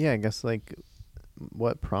 yeah, I guess like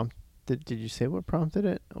what prompted? Did you say what prompted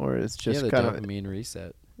it, or it's just the kind of dopamine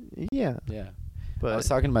reset? Yeah. Yeah. But I was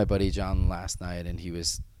talking to my buddy John last night, and he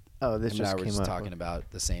was. This just I were came just up talking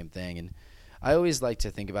about the same thing, and I always like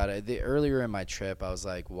to think about it. Earlier in my trip, I was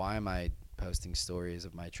like, why am I posting stories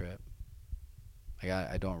of my trip? Like,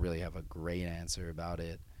 I don't really have a great answer about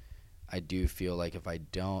it. I do feel like if I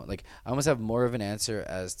don't, like, I almost have more of an answer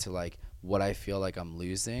as to like what I feel like I'm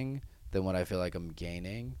losing than what I feel like I'm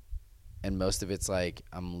gaining. And most of it's like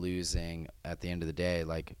I'm losing at the end of the day,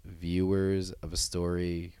 like viewers of a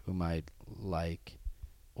story who might like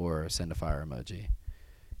or send a fire emoji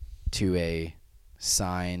to a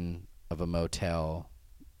sign of a motel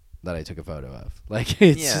that I took a photo of. Like,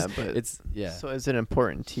 it's Yeah, just, but it's, yeah. So is it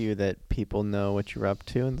important to you that people know what you're up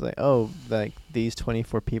to? And it's like, oh, like these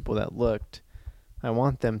 24 people that looked, I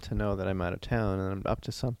want them to know that I'm out of town and I'm up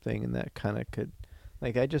to something, and that kind of could,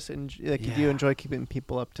 like, I just like. Do you enjoy keeping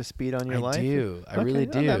people up to speed on your life? I do. I really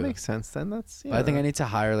do. That makes sense. Then that's. But I think I need to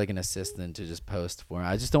hire like an assistant to just post for me.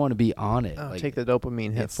 I just don't want to be on it. Oh, like, take the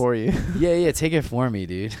dopamine hit for you. yeah, take it for me,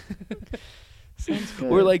 dude. Sounds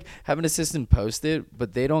good. Or like have an assistant post it,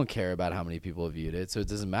 but they don't care about how many people have viewed it, so it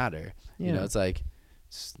doesn't matter. Yeah. You know, it's like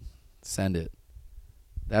send it.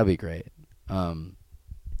 That'd be great.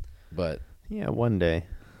 But yeah, one day.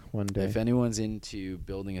 if anyone's into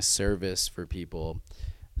building a service for people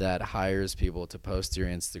that hires people to post your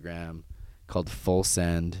Instagram called Full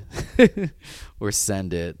Send or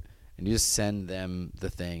Send It, and you just send them the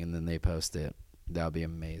thing and then they post it, that would be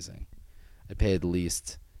amazing. I pay at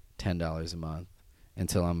least $10 a month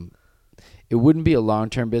until it wouldn't be a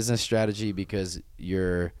long-term business strategy because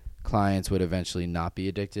your clients would eventually not be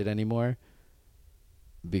addicted anymore.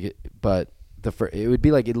 But it would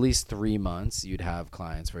be like at least 3 months you'd have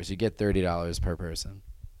clients first. You get $30 per person.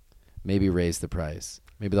 Maybe raise the price.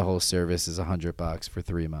 Maybe the whole service is $100 for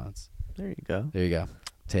 3 months. There you go. There you go.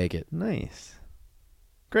 Take it. Nice.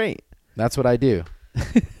 Great. That's what I do.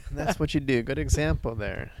 That's what you do. Good example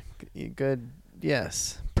there. Good.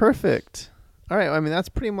 Yes. Perfect. All right. I mean, that's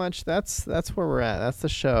pretty much that's where we're at. That's the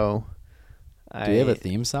show. Do you have a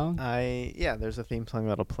theme song? Yeah. There's a theme song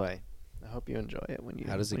that'll play. I hope you enjoy it when you.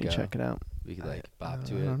 How does it when go? You check it out. We could like bop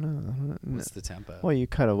to I it. don't know. What's the tempo? Well, you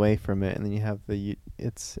cut away from it, and then you have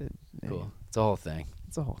it's cool. It's a whole thing.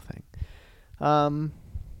 It's a whole thing.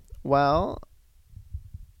 Well,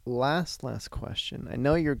 last question. I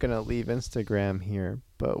know you're gonna leave Instagram here,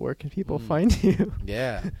 but where can people find you?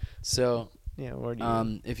 Yeah. So yeah, where do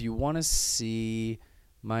you? if you want to see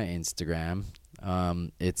my Instagram,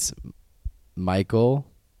 it's Michael,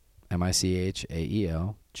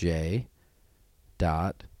 Michael J.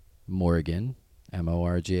 Morgan,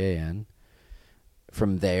 Morgan.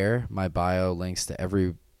 From there, my bio links to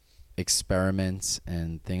every experiment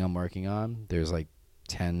and thing I'm working on. There's like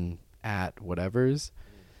 10 at whatevers.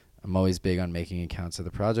 I'm always big on making accounts of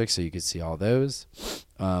the project so you can see all those.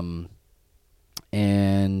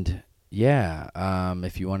 And yeah,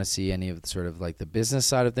 if you want to see any of the sort of like the business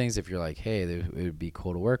side of things, if you're like, hey, it would be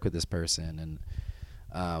cool to work with this person, and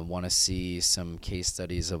want to see some case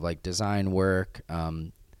studies of like design work.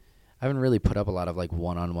 I haven't really put up a lot of like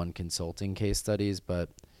one-on-one consulting case studies, but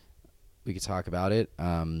we could talk about it.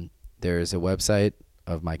 There's a website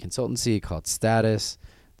of my consultancy called Status.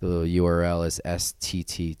 The URL is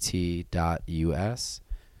stt.us.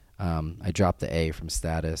 I dropped the A from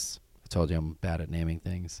Status. I told you I'm bad at naming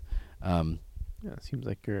things. Yeah, it seems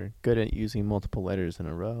like you're good at using multiple letters in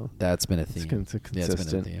a row. That's been a theme. It's consistent. Yeah, it's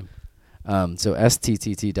been a theme. So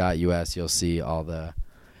stt.us, you'll see all the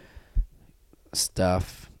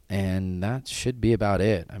stuff, and that should be about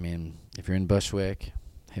it. I mean, if you're in Bushwick,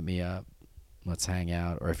 hit me up. Let's hang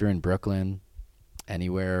out. Or if you're in Brooklyn,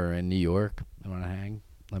 anywhere, or in New York, you want to hang,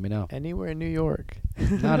 let me know. Anywhere in New York.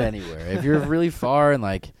 Not anywhere. If you're really far in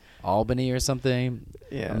like Albany or something,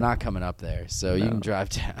 yeah, I'm not coming up there. So you can drive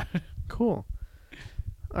down. Cool.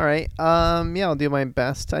 All right. Yeah, I'll do my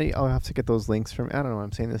best. I'll have to get those links from. I don't know why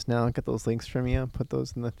I'm saying this now. I'll get those links from you. Put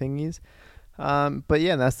those in the thingies. But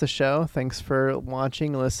yeah, that's the show. Thanks for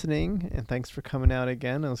watching, listening, and thanks for coming out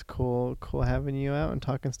again. It was cool having you out and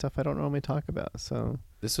talking stuff I don't normally talk about. So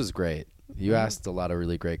this was great. You asked a lot of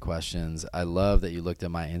really great questions. I love that you looked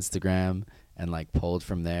at my Instagram and like pulled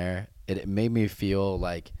from there. It made me feel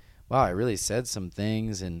like, wow, I really said some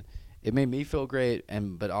things, and it made me feel great.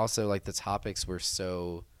 But also like the topics were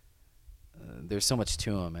so. There's so much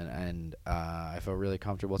to them, and I feel really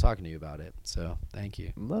comfortable talking to you about it. So thank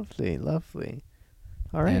you. Lovely.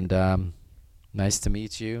 All right. And nice to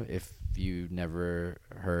meet you. If you never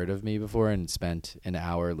heard of me before and spent an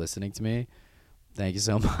hour listening to me, thank you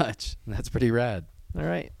so much. That's pretty rad. All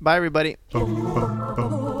right. Bye, everybody.